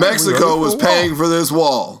 Mexico was paying for this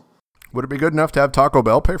wall. Would it be good enough to have Taco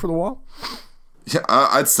Bell pay for the wall? Yeah,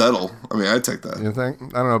 I'd settle. I mean, I'd take that. You think?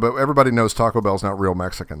 I don't know, but everybody knows Taco Bell's not real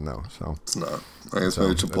Mexican, though. So it's not. I guess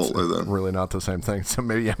maybe Chipotle then. Really not the same thing. So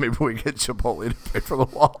maybe we get Chipotle to pay for the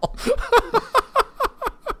wall.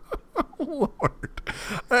 Lord.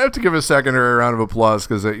 I have to give a secondary round of applause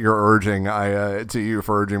because you're urging to you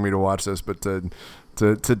for urging me to watch this, but to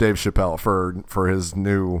Dave Chappelle for his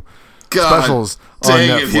new specials on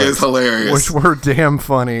Netflix, he is hilarious, which were damn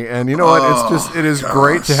funny. And you know what? It is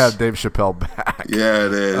great to have Dave Chappelle back. Yeah,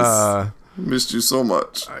 it is. Missed you so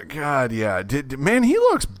much. God, yeah. Man, he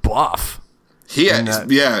looks buff. Dave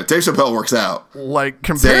Chappelle works out. Like,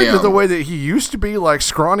 compared to the way that he used to be, like,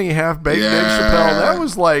 scrawny, half-baked Dave Chappelle, that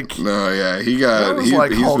was like... No, yeah, he's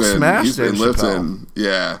been lifting.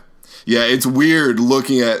 Yeah. Yeah, it's weird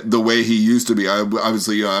looking at the way he used to be.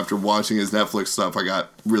 Obviously, after watching his Netflix stuff, I got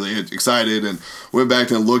really excited and went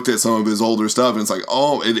back and looked at some of his older stuff, and it's like,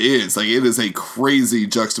 oh, it is a crazy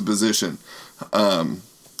juxtaposition.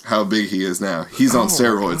 How big he is now. He's on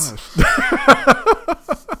steroids.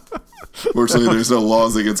 Fortunately, there's no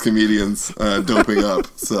laws against comedians doping up.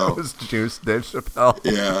 So That was Juice Dave Chappelle.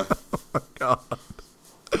 yeah. Oh my God.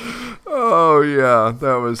 Oh yeah,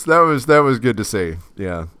 that was good to see.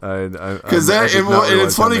 Yeah, Because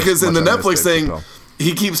it's funny because in the Netflix thing,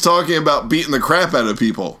 he keeps talking about beating the crap out of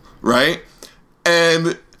people, right?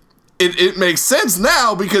 And it makes sense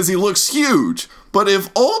now because he looks huge. But if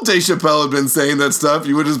old Dave Chappelle had been saying that stuff,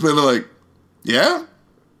 you would have just been like, yeah,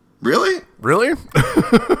 really?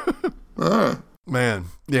 Man,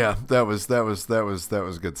 yeah, that was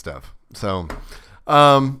good stuff. So,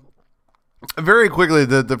 very quickly,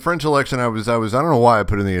 the French election, I don't know why I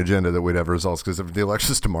put in the agenda that we'd have results, because the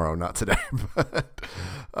election's tomorrow, not today.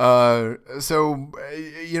 But so,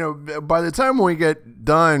 by the time we get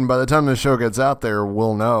done, by the time the show gets out there,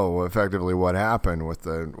 we'll know effectively what happened with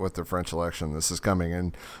the French election. This is coming,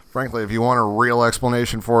 and frankly, if you want a real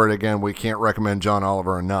explanation for it, again, we can't recommend John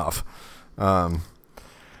Oliver enough.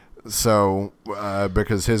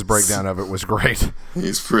 Because his breakdown of it was great.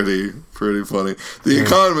 He's pretty funny. The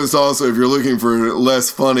Economist also, if you're looking for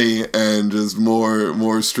less funny and just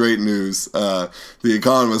more straight news, The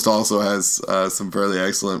Economist also has some fairly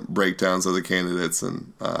excellent breakdowns of the candidates,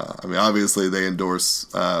 and obviously they endorse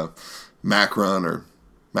Macron or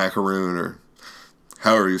Macaroon or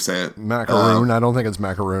however you say it. Macaroon. I don't think it's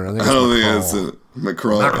Macaroon. I don't think it's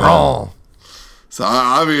Macron. Macron. So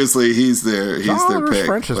obviously he's their pick.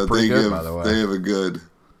 French is pretty good, by the way. They have a good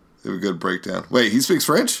breakdown. Wait, he speaks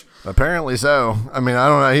French? Apparently so. I don't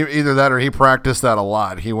know. Either that or he practiced that a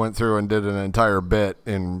lot. He went through and did an entire bit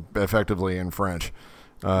effectively in French.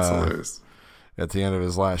 That's hilarious. At the end of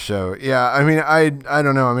his last show. Yeah, I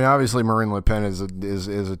don't know. Obviously Marine Le Pen is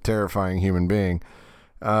a terrifying human being.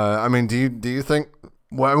 Do you think?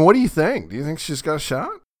 What do you think? Do you think she's got a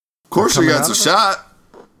shot? Of course she got a shot.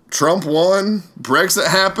 Trump won. Brexit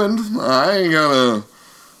happened. I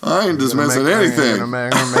ain't dismissing anything.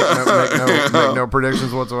 Make no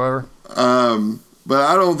predictions whatsoever. But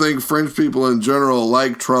I don't think French people in general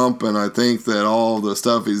like Trump, and I think that all the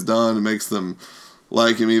stuff he's done makes them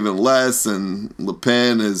like him even less. And Le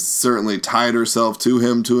Pen has certainly tied herself to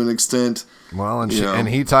him to an extent. Well, and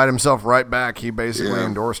he tied himself right back. He basically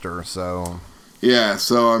endorsed her. So yeah.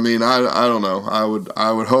 So I don't know.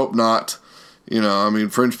 I would hope not.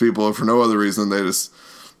 French people, if for no other reason, they just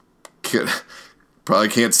probably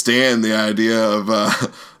can't stand the idea of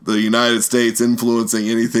the United States influencing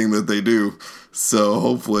anything that they do. So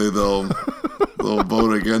hopefully they'll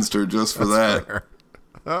vote against her just for that. Fair.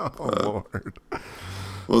 Oh, Lord.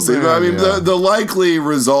 We'll see. Man, but the likely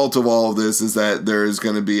result of all of this is that there is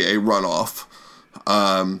going to be a runoff.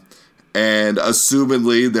 And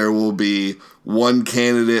assumedly there will be one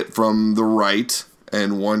candidate from the right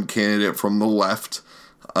and one candidate from the left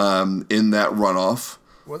in that runoff.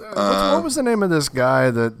 What was the name of this guy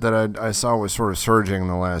that I saw was sort of surging in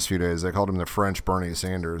the last few days? They called him the French Bernie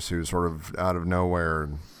Sanders, who's sort of out of nowhere.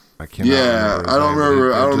 I can't. Yeah, I don't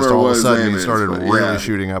remember. I don't remember what his name is. He started really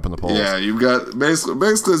shooting up in the polls. Yeah, you've got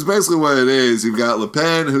basically what it is. You've got Le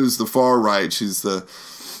Pen, who's the far right.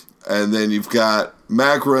 And then you've got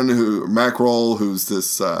Macron, who's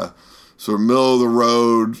this sort of middle of the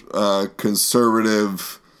road,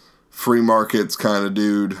 conservative, free markets kind of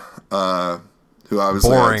dude. Who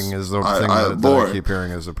obviously boring is the thing that I keep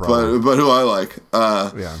hearing as a problem. But who I like.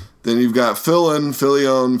 Yeah. Then you've got Fillon, I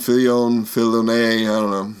don't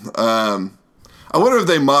know. I wonder if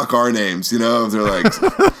they mock our names, if they're like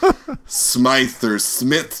Smythe or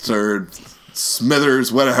Smith or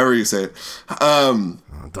Smithers, whatever you say it.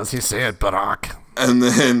 Does he say it, Barack? And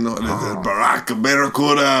then, what is it? Barack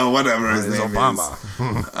Barracuda, whatever his name Obama.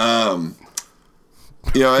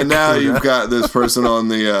 is. And now you've got this person on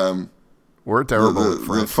the... We're terrible at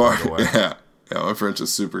French, by the way. Yeah, my French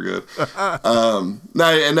is super good.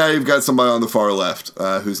 Now you've got somebody on the far left,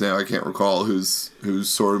 whose name I can't recall, who's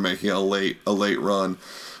sort of making a late run.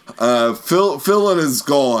 Fillon is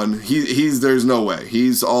gone. There's no way.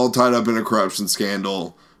 He's all tied up in a corruption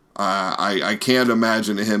scandal. I can't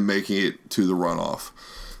imagine him making it to the runoff.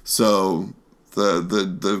 So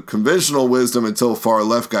the conventional wisdom until far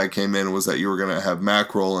left guy came in was that you were going to have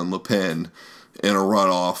Macron and Le Pen in a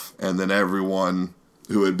runoff, and then everyone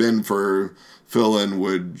who had been for Fillon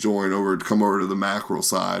would come over to the Macron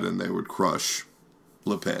side, and they would crush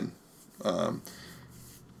Le Pen.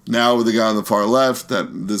 Now with the guy on the far left,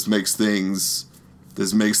 this makes things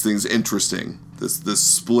interesting. This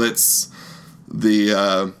splits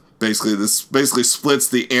the basically splits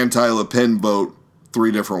the anti-Le Pen vote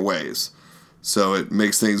 3 different ways. So it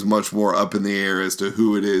makes things much more up in the air as to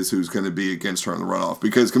who it is who's going to be against her in the runoff.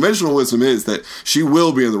 Because conventional wisdom is that she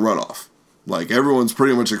will be in the runoff. Like, everyone's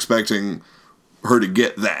pretty much expecting her to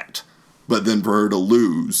get that, but then for her to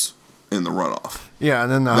lose in the runoff. Yeah,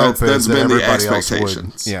 and then the hope is that everybody else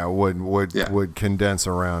would Yeah. would condense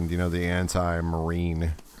around, the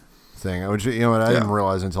anti-Marine thing. Which, I didn't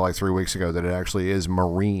realize until like 3 weeks ago that it actually is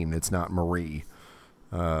Marine. It's not Marie.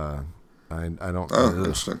 I don't.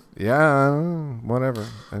 Interesting. Yeah, whatever.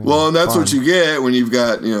 Anyway, Well, and that's fine. what you get when you've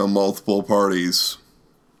got, multiple parties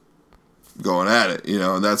going at it,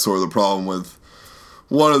 and that's sort of the problem with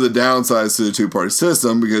one of the downsides to the two-party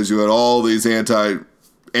system, because you had all these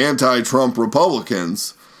anti-Trump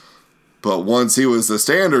Republicans, but once he was the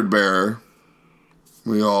standard bearer,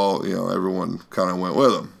 we all, everyone kind of went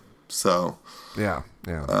with him. So, Yeah.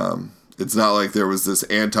 it's not like there was this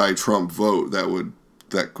anti-Trump vote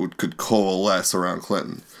that could coalesce around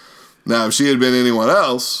Clinton. Now, if she had been anyone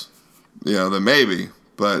else, then maybe,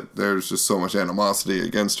 but there's just so much animosity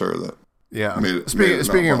against her that. Yeah. Made it Speaking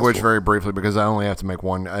not of which, possible. very briefly, because I only have to make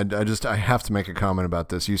one, I have to make a comment about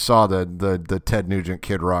this. You saw the Ted Nugent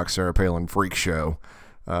Kid Rock Sarah Palin freak show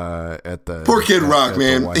at the Poor Kid Rock, at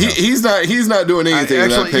man. the White House. He's not doing anything in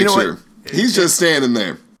that actually, you know picture. what? He's just standing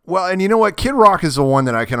there. Well, and you know what? Kid Rock is the one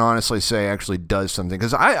that I can honestly say actually does something,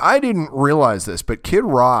 because I didn't realize this, but Kid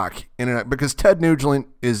Rock, because Ted Nugent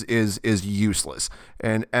is useless,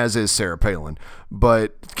 and as is Sarah Palin,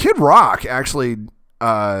 but Kid Rock actually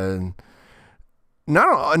not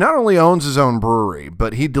only owns his own brewery,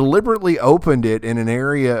 but he deliberately opened it in an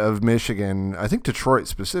area of Michigan, I think Detroit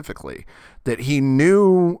specifically, that he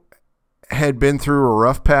knew had been through a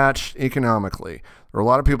rough patch economically. There were a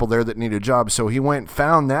lot of people there that needed jobs, so he went and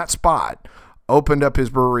found that spot, opened up his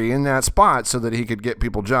brewery in that spot so that he could get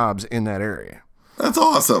people jobs in that area. That's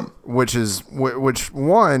awesome. Which is great.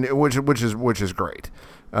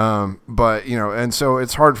 But and so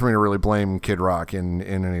it's hard for me to really blame Kid Rock in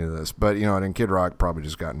any of this. But and Kid Rock probably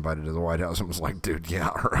just got invited to the White House and was like, dude,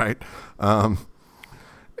 yeah, right. But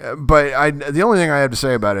the only thing I have to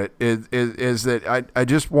say about it is that I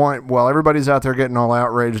just want, while everybody's out there getting all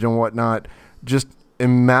outraged and whatnot, just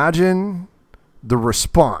imagine the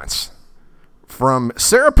response from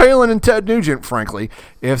Sarah Palin and Ted Nugent, frankly,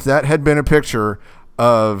 if that had been a picture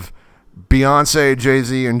of Beyonce,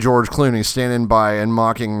 Jay-Z, and George Clooney standing by and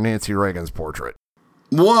mocking Nancy Reagan's portrait.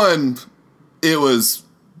 One, it was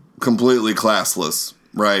completely classless,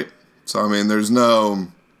 right? So, I mean, there's no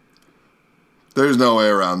way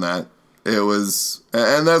around that. It was,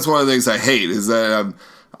 and that's one of the things I hate, is that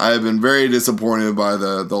I have been very disappointed by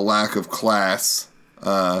the lack of class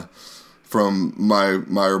from my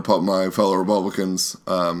fellow Republicans.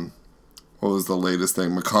 What was the latest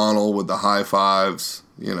thing? McConnell with the high fives,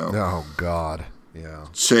 Oh God, yeah.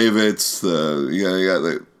 Chavitz, you got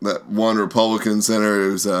that one Republican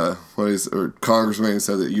senator who's or congressman who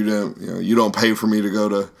said that you don't pay for me to go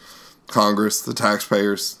to Congress. The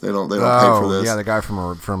taxpayers they don't pay for this. Yeah, the guy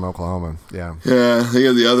from Oklahoma. Yeah. Yeah, he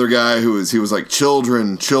had the other guy he was like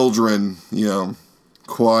children,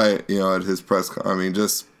 quiet, at his press. I mean,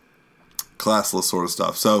 just classless sort of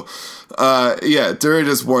stuff. So, very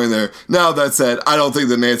disappointing there. Now that said, I don't think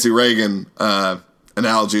the Nancy Reagan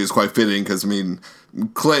analogy is quite fitting, because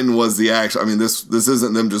Clinton was the actual. I mean, this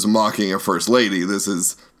isn't them just mocking a first lady. This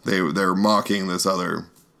is they're mocking this other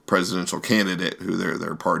presidential candidate who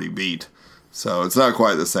their party beat. So it's not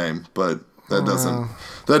quite the same, but that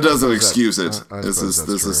doesn't excuse it. This is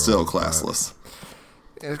still classless.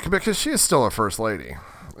 Because she is still a first lady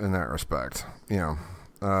in that respect, but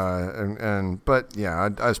yeah,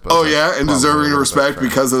 I suppose. Oh yeah, and deserving of respect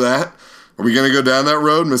because of that. Are we going to go down that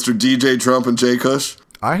road, Mr. DJ Trump and Jay Kush?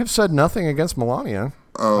 I have said nothing against Melania.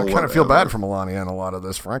 I kind of feel bad for Melania in a lot of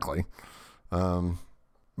this, frankly.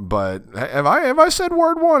 But have I said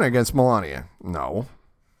word one against Melania? No.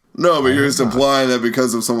 No, but you're just implying that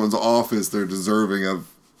because of someone's office, they're deserving of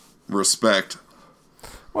respect.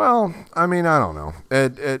 Well, I mean, I don't know.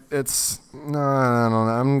 It's no, I don't know.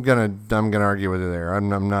 I'm gonna argue with you there.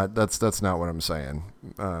 I'm not. That's not what I'm saying.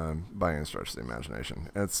 By any stretch of the imagination,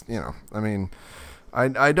 it's I mean,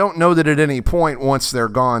 I don't know that at any point once they're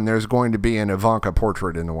gone, there's going to be an Ivanka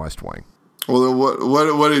portrait in the West Wing. Well, then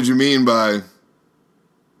what did you mean by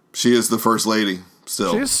she is the first lady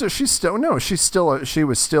still? She's still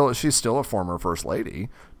a former first lady,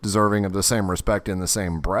 deserving of the same respect in the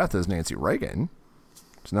same breath as Nancy Reagan.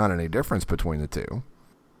 There's not any difference between the two.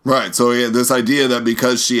 Right. So this idea that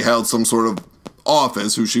because she held some sort of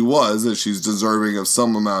office, who she was, that she's deserving of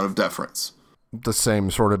some amount of deference. the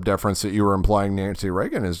same sort of deference that you were implying Nancy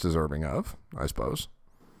Reagan is deserving of, I suppose.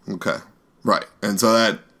 Okay. Right. And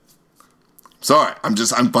so sorry, I'm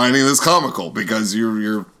finding this comical because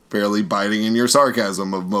you're barely biting in your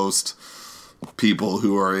sarcasm of most people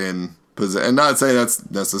who are in position. And not say that's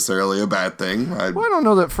necessarily a bad thing. I don't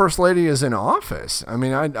know that First Lady is in office. I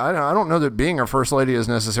mean, I don't know that being a First Lady is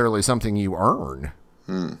necessarily something you earn.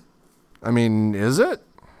 I mean, is it?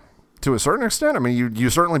 To a certain extent? I mean, you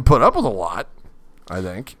certainly put up with a lot, I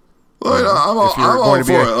think. Well, I'm all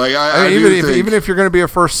for it. Like, even if you're going to be a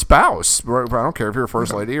first spouse, I don't care if you're a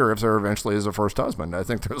first lady or if there eventually is a first husband. I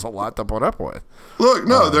think there's a lot to put up with. Look,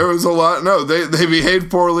 no, there was a lot. No, they behaved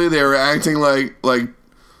poorly. They were acting like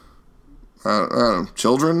I don't know,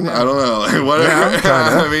 children. Yeah. I don't know, like, whatever.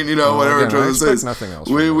 Yeah, I mean, whatever. Again, I expect nothing else.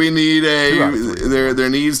 We need there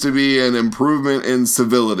needs to be an improvement in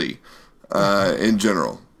civility, in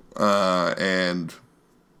general, and.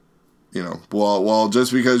 While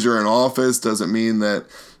just because you're in office doesn't mean that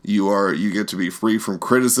you get to be free from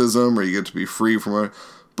criticism or you get to be free from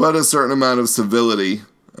but a certain amount of civility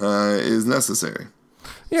is necessary.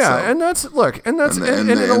 Yeah, so, and that's in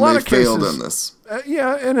a lot of cases failed in this.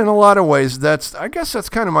 And in a lot of ways I guess that's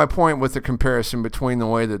kind of my point with the comparison between the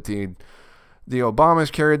way that the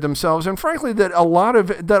Obamas carried themselves and frankly that a lot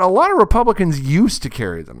of Republicans used to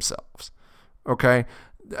carry themselves. Okay?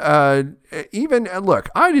 Look,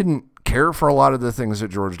 I didn't care for a lot of the things that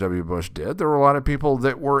George W. Bush did. There were a lot of people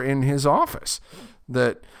that were in his office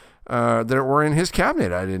that were in his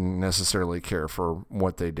cabinet. I didn't necessarily care for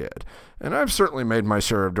what they did. And I've certainly made my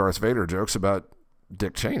share of Darth Vader jokes about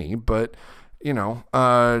Dick Cheney, but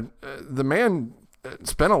the man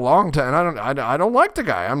spent a long time. I don't like the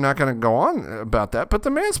guy. I'm not going to go on about that, but the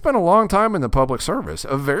man spent a long time in the public service,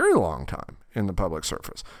 a very long time in the public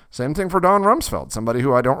service. Same thing for Don Rumsfeld, somebody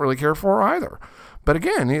who I don't really care for either. But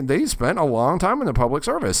again, they spent a long time in the public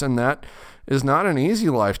service, and that is not an easy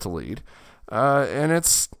life to lead. And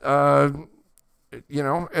it's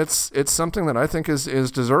something that I think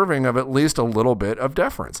is deserving of at least a little bit of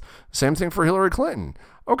deference. Same thing for Hillary Clinton.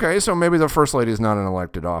 Okay, so maybe the First Lady is not an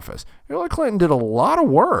elected office. Hillary Clinton did a lot of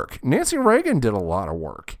work. Nancy Reagan did a lot of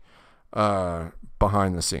work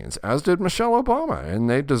behind the scenes, as did Michelle Obama, and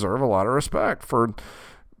they deserve a lot of respect for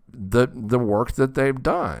the work that they've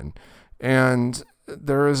done. And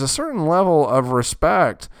there is a certain level of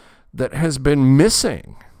respect that has been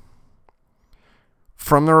missing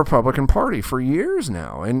from the Republican Party for years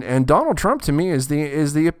now. And Donald Trump, to me, is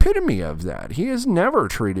the epitome of that. He has never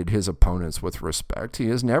treated his opponents with respect. He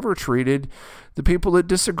has never treated the people that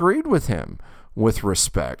disagreed with him with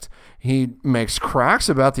respect. He makes cracks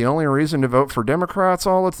about the only reason to vote for Democrats,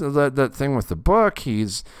 all that thing with the book.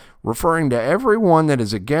 He's referring to everyone that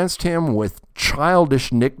is against him with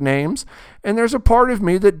childish nicknames. And there's a part of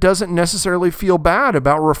me that doesn't necessarily feel bad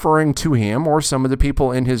about referring to him or some of the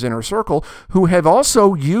people in his inner circle who have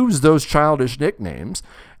also used those childish nicknames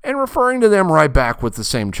and referring to them right back with the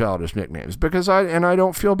same childish nicknames, because I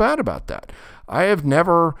don't feel bad about that. I have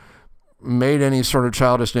never made any sort of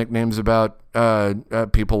childish nicknames about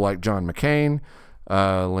people like John McCain,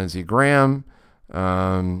 Lindsey Graham,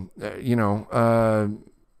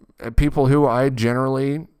 people who I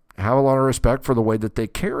generally have a lot of respect for the way that they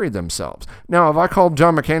carry themselves. Now, have I called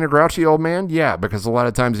John McCain a grouchy old man? Yeah, because a lot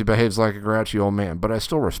of times he behaves like a grouchy old man, but I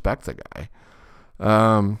still respect the guy.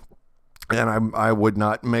 And I would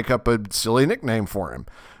not make up a silly nickname for him.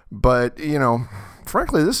 But,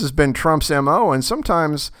 frankly, this has been Trump's MO, and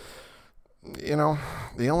sometimes,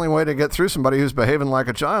 the only way to get through somebody who's behaving like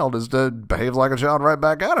a child is to behave like a child right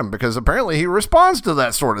back at him, because apparently he responds to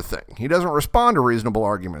that sort of thing. He doesn't respond to reasonable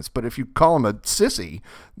arguments, but if you call him a sissy,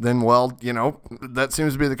 then, well, that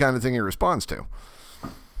seems to be the kind of thing he responds to.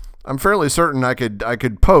 I'm fairly certain I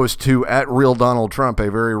could post to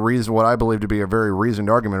 @RealDonaldTrump what I believe to be a very reasoned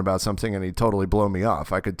argument about something, and he'd totally blow me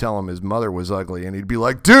off. I could tell him his mother was ugly, and he'd be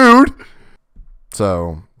like, dude!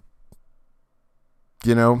 So,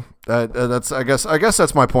 that's I guess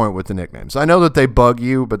that's my point with the nicknames. I know that they bug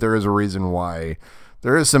you, but there is a reason why.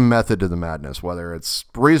 There is some method to the madness, whether it's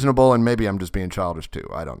reasonable, and maybe I'm just being childish too.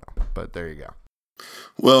 I don't know, but there you go.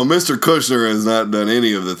 Well, Mr. Kushner has not done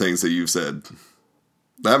any of the things that you've said.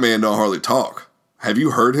 That man don't hardly talk. Have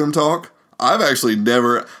you heard him talk? I've actually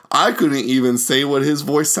never. I couldn't even say what his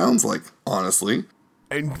voice sounds like, honestly.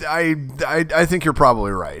 I think you're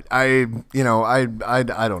probably right. I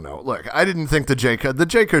don't know. Look, I didn't think the Jay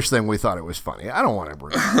Kush thing, we thought it was funny. I don't want to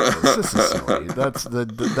bring this is silly. That's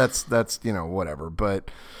whatever.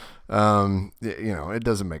 But it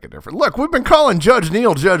doesn't make a difference. Look, we've been calling Judge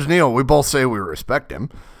Neal. We both say we respect him.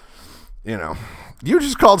 You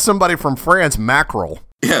just called somebody from France mackerel.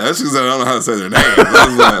 Yeah, that's because I don't know how to say their name.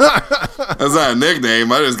 That's not a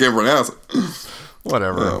nickname. I just can't pronounce it.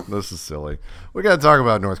 Whatever. This is silly. We got to talk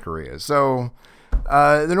about North Korea. So,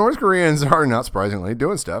 the North Koreans are, not surprisingly,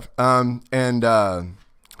 doing stuff.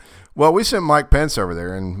 Well, we sent Mike Pence over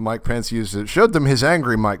there, and Mike Pence showed them his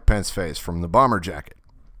angry Mike Pence face from the bomber jacket.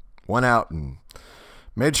 Went out and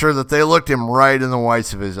made sure that they looked him right in the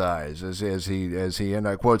whites of his eyes, as he, and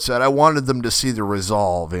I quote, said, "I wanted them to see the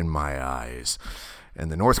resolve in my eyes." And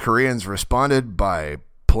the North Koreans responded by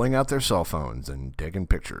pulling out their cell phones and taking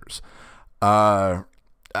pictures. I'm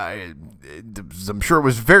sure it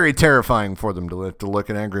was very terrifying for them to look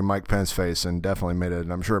at angry Mike Pence's face, and definitely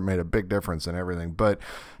I'm sure it made a big difference in everything. But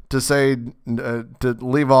to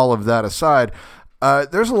leave all of that aside,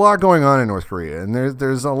 there's a lot going on in North Korea, and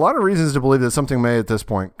there's a lot of reasons to believe that something may at this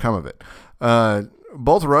point come of it.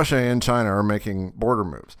 Both Russia and China are making border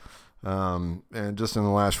moves. And just in the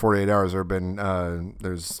last 48 hours,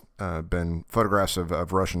 there's been photographs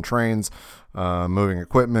of Russian trains moving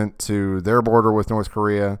equipment to their border with North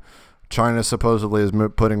Korea. China supposedly is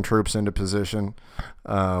putting troops into position.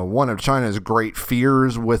 One of China's great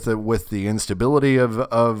fears with the instability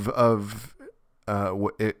of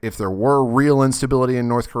if there were real instability in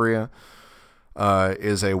North Korea,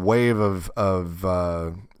 is a wave of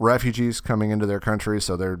refugees coming into their country,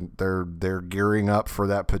 so they're gearing up for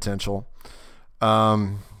that potential.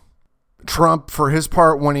 Trump, for his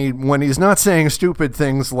part, when he's not saying stupid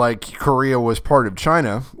things like Korea was part of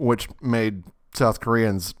China, which made South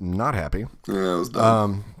Koreans not happy. Yeah, it was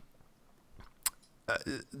dumb.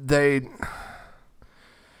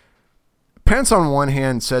 Pence on one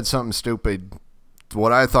hand said something stupid,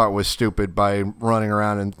 what I thought was stupid, by running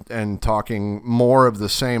around and talking more of the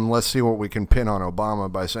same. Let's see what we can pin on Obama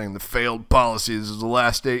by saying the failed policies of the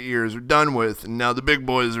last 8 years are done with, and now the big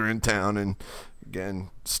boys are in town. And again,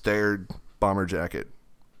 stared, bomber jacket,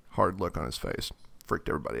 hard look on his face, freaked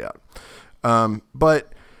everybody out.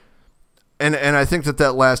 But I think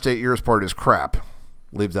that last 8 years part is crap.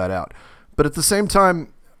 Leave that out. But at the same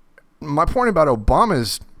time, my point about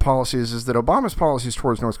Obama's policies is that Obama's policies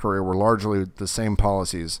towards North Korea were largely the same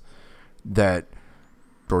policies that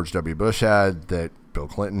George W. Bush had, that Bill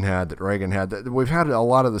Clinton had, that Reagan had. That we've had a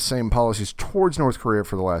lot of the same policies towards North Korea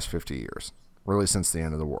for the last 50 years, really since the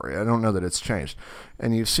end of the war. I don't know that it's changed.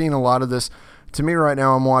 And you've seen a lot of this. To me right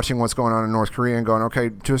now, I'm watching what's going on in North Korea and going, okay,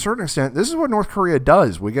 to a certain extent, this is what North Korea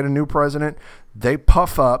does. We get a new president, they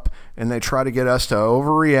puff up, and they try to get us to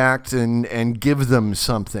overreact and give them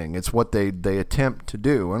something. It's what they attempt to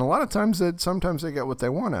do. And a lot of times, sometimes they get what they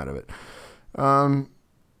want out of it.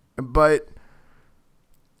 But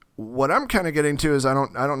what I'm kind of getting to is I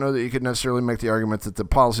don't know that you could necessarily make the argument that the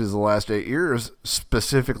policies of the last 8 years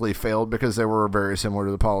specifically failed, because they were very similar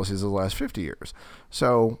to the policies of the last 50 years.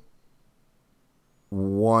 So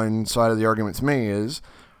one side of the argument to me is,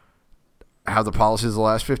 have the policies of the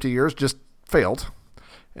last 50 years just failed?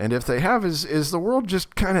 And if they have, is the world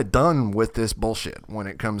just kind of done with this bullshit when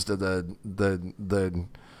it comes to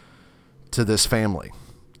to this family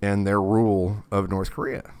and their rule of North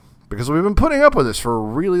Korea? Because we've been putting up with this for a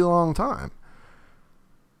really long time.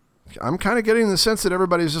 I'm kind of getting the sense that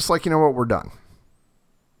everybody's just like, you know what, we're done.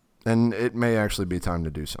 And it may actually be time to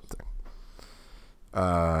do something.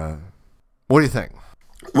 What do you think?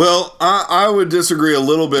 Well, I would disagree a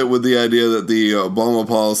little bit with the idea that the Obama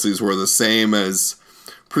policies were the same as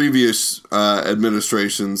previous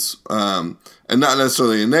administrations, and not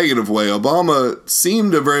necessarily in a negative way. Obama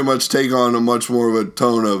seemed to very much take on a much more of a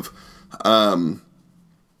tone of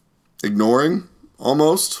ignoring,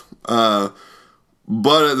 almost. But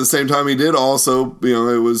at the same time, he did also,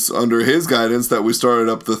 it was under his guidance that we started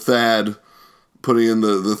up the THAAD, putting in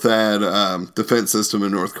the THAAD defense system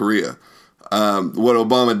in North Korea. What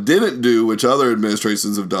Obama didn't do, which other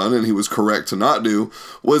administrations have done, and he was correct to not do,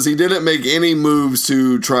 was he didn't make any moves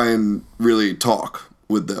to try and really talk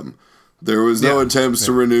with them. There was no attempts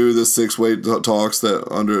to renew the six-way talks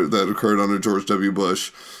that occurred under George W.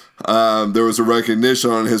 Bush. There was a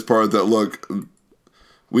recognition on his part that, look,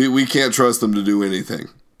 we can't trust them to do anything,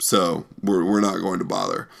 so we're not going to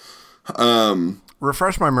bother.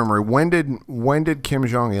 Refresh my memory. When did Kim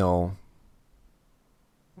Jong-il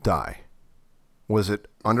die? Was it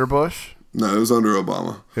under Bush? No, it was under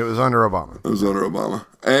Obama. It was under Obama.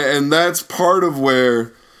 And that's part of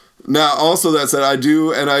where. Now, also that said, I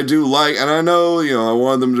do like, and I know, I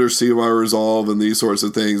want them to receive my resolve and these sorts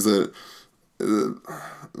of things that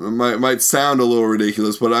might sound a little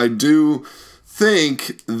ridiculous, but I do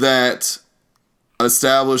think that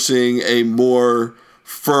establishing a more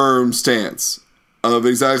firm stance of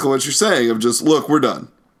exactly what you're saying, of just, look, we're done.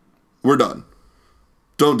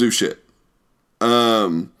 Don't do shit.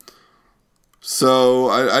 So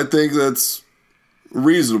I think that's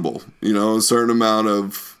reasonable, a certain amount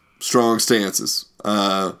of strong stances.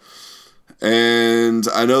 And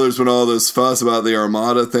I know there's been all this fuss about the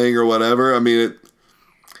Armada thing or whatever. I mean, it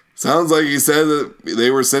sounds like he said that they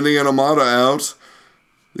were sending an Armada out.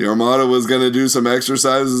 The Armada was going to do some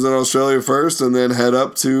exercises in Australia first and then head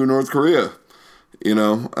up to North Korea, and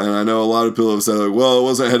I know a lot of people have said, like, well, it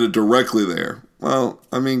wasn't headed directly there. Well,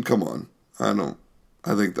 I mean, come on. I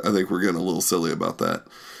think we're getting a little silly about that.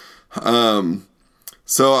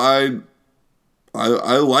 So I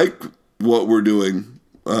like what we're doing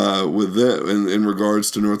with it in regards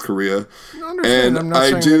to North Korea, and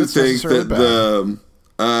I do think that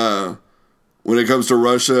when it comes to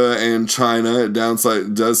Russia and China, it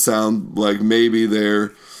does sound like maybe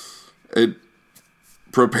they're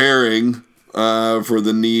preparing for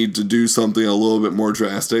the need to do something a little bit more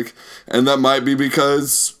drastic, and that might be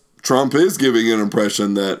because Trump is giving an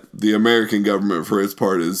impression that the American government, for its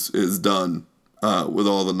part, is done with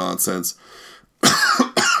all the nonsense.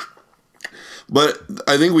 But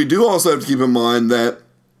I think we do also have to keep in mind that,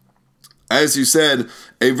 as you said,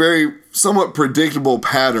 a very somewhat predictable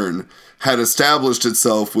pattern had established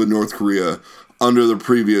itself with North Korea under the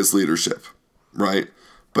previous leadership, right?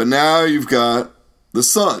 But now you've got the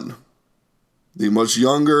son, the much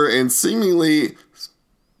younger and seemingly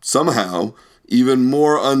somehow even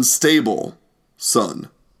more unstable son.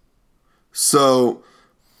 So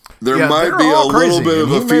there might be a little bit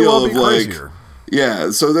of a feel of like, crazier.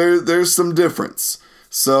 Yeah, so there's some difference.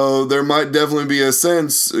 So there might definitely be a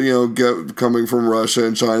sense, coming from Russia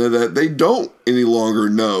and China, that they don't any longer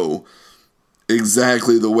know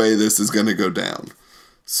exactly the way this is going to go down.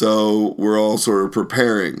 So we're all sort of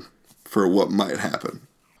preparing for what might happen.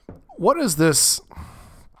 What does this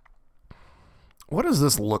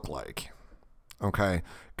look like? Okay,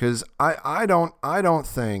 because I don't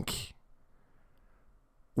think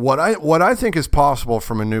what I think is possible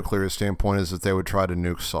from a nuclear standpoint is that they would try to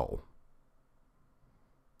nuke Seoul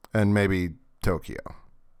and maybe Tokyo.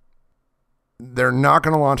 They're not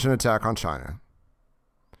going to launch an attack on China.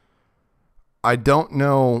 I don't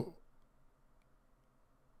know.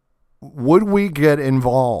 Would we get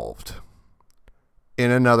involved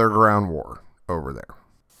in another ground war over there?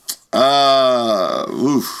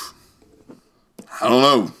 Oof. I don't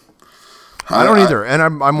know. I don't either. And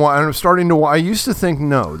I'm starting to, I used to think,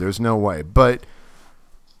 no, there's no way. But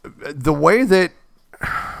the way that,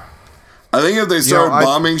 I think if they started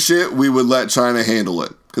bombing shit, we would let China handle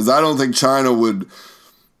it. Because I don't think China would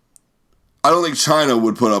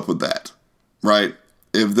put up with that. Right?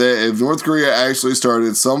 If North Korea actually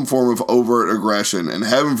started some form of overt aggression, and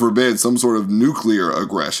heaven forbid, some sort of nuclear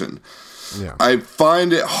aggression, I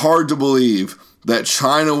find it hard to believe that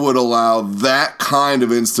China would allow that kind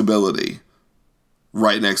of instability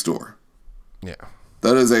right next door. Yeah.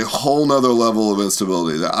 That is a whole nother level of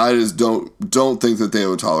instability that I just don't think that they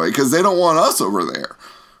would tolerate, because they don't want us over there,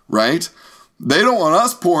 right? They don't want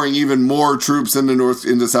us pouring even more troops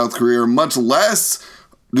into South Korea, much less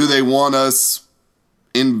do they want us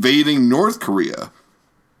invading North Korea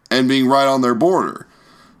and being right on their border.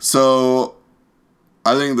 So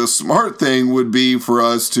I think the smart thing would be for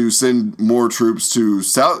us to send more troops to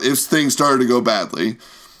South, if things started to go badly,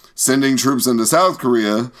 sending troops into South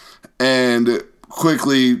Korea and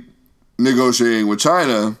quickly negotiating with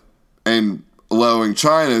China and allowing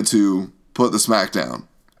China to put the smack down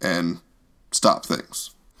and stop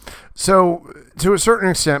things. So, to a certain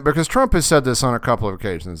extent, because Trump has said this on a couple of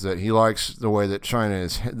occasions, that he likes the way that China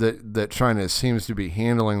is, that China seems to be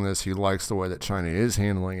handling this. He likes the way that China is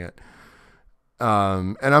handling it.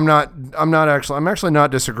 And I'm actually not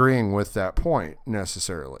disagreeing with that point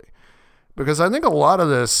necessarily, because I think a lot of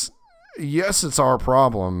this, yes, it's our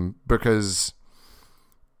problem because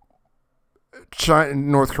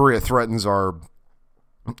North Korea threatens our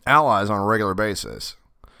allies on a regular basis,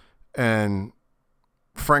 and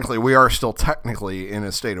frankly, we are still technically in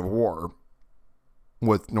a state of war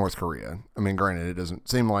with North Korea. I mean, granted, it doesn't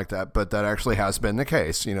seem like that, but that actually has been the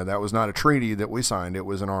case. That was not a treaty that we signed; it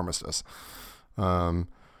was an armistice.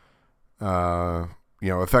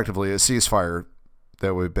 Effectively a ceasefire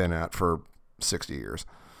that we've been at for 60 years.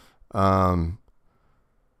 But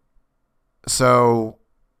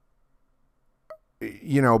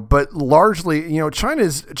largely,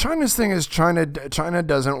 China's thing is China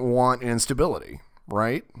doesn't want instability,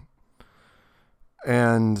 right?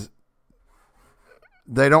 And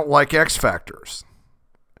they don't like X factors.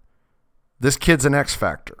 This kid's an X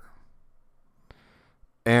factor.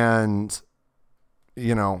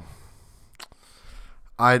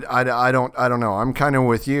 I don't know. I'm kind of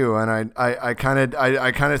with you, and I kind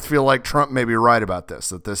of feel like Trump may be right about this,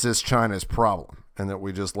 that this is China's problem, and that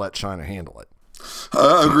we just let China handle it.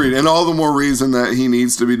 Agreed, and all the more reason that he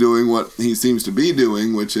needs to be doing what he seems to be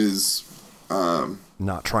doing, which is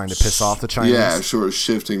not trying to piss off the Chinese. Yeah, sort of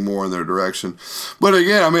shifting more in their direction. But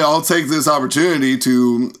again, I mean, I'll take this opportunity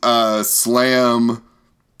to slam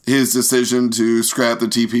his decision to scrap the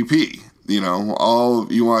TPP. You know,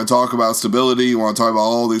 you want to talk about stability, you want to talk about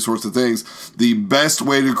all these sorts of things. The best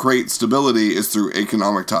way to create stability is through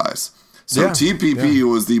economic ties. So TPP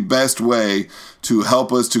was the best way to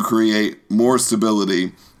help us to create more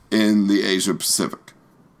stability in the Asia Pacific.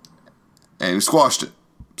 And he squashed it.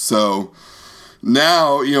 So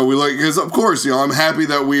now, you know, we like, because of course, you know, I'm happy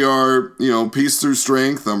that we are, you know, peace through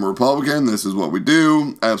strength. I'm a Republican. This is what we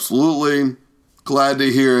do. Absolutely. Glad to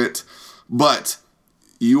hear it. But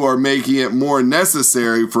you are making it more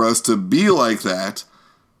necessary for us to be like that,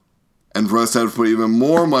 and for us to have to put even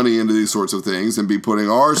more money into these sorts of things and be putting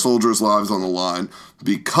our soldiers' lives on the line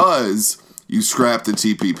because you scrapped the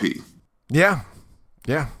TPP. Yeah.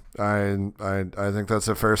 I think that's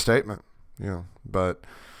a fair statement. You know, but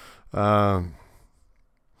I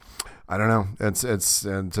don't know. It's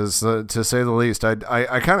to say the least.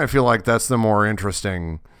 I kind of feel like that's the more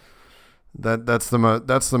interesting. That's the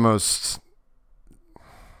most.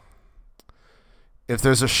 If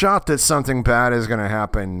there's a shot that something bad is going to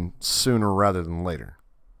happen sooner rather than later,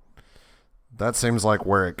 that seems like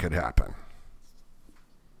where it could happen.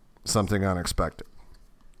 Something unexpected,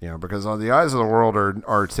 you know, because the eyes of the world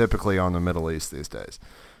are typically on the Middle East these days,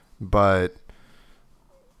 but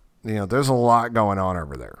you know, there's a lot going on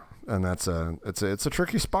over there, and it's a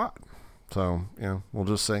tricky spot. So, you know, we'll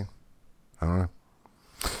just see. I don't know.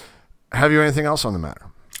 Have you anything else on the matter?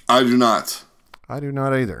 I do not. I do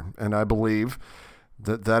not either, and I believe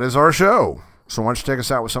that is our show. So why don't you take us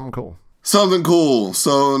out with something cool? Something cool.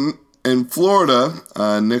 So in Florida,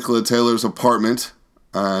 Nikola Taylor's apartment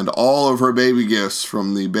and all of her baby gifts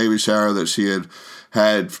from the baby shower that she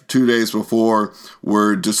had 2 days before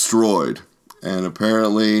were destroyed. And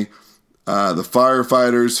apparently the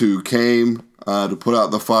firefighters who came to put out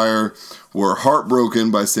the fire were heartbroken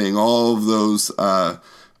by seeing all of those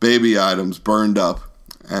baby items burned up.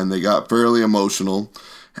 And they got fairly emotional.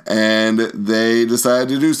 And they decided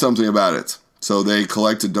to do something about it. So they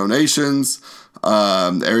collected donations,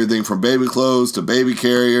 everything from baby clothes to baby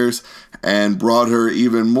carriers, and brought her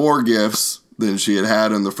even more gifts than she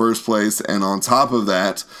had in the first place. And on top of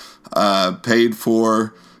that, paid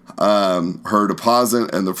for her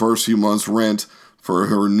deposit and the first few months' rent for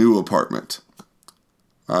her new apartment.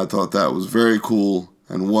 I thought that was very cool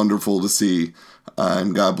and wonderful to see.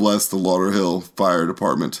 And God bless the Lauderhill Fire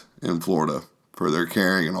Department in Florida for their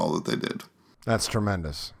caring and all that they did. That's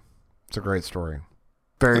tremendous. It's a great story.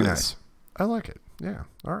 Very nice. I like it. Yeah.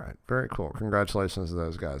 All right. Very cool. Congratulations to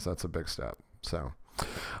those guys. That's a big step. So,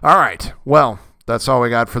 all right. Well, that's all we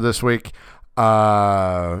got for this week.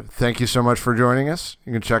 Thank you so much for joining us.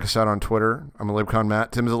 You can check us out on Twitter. I'm a LibCon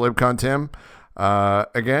Matt. Tim's a LibCon Tim.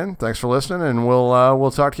 Again, thanks for listening, and we'll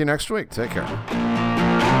talk to you next week. Take care.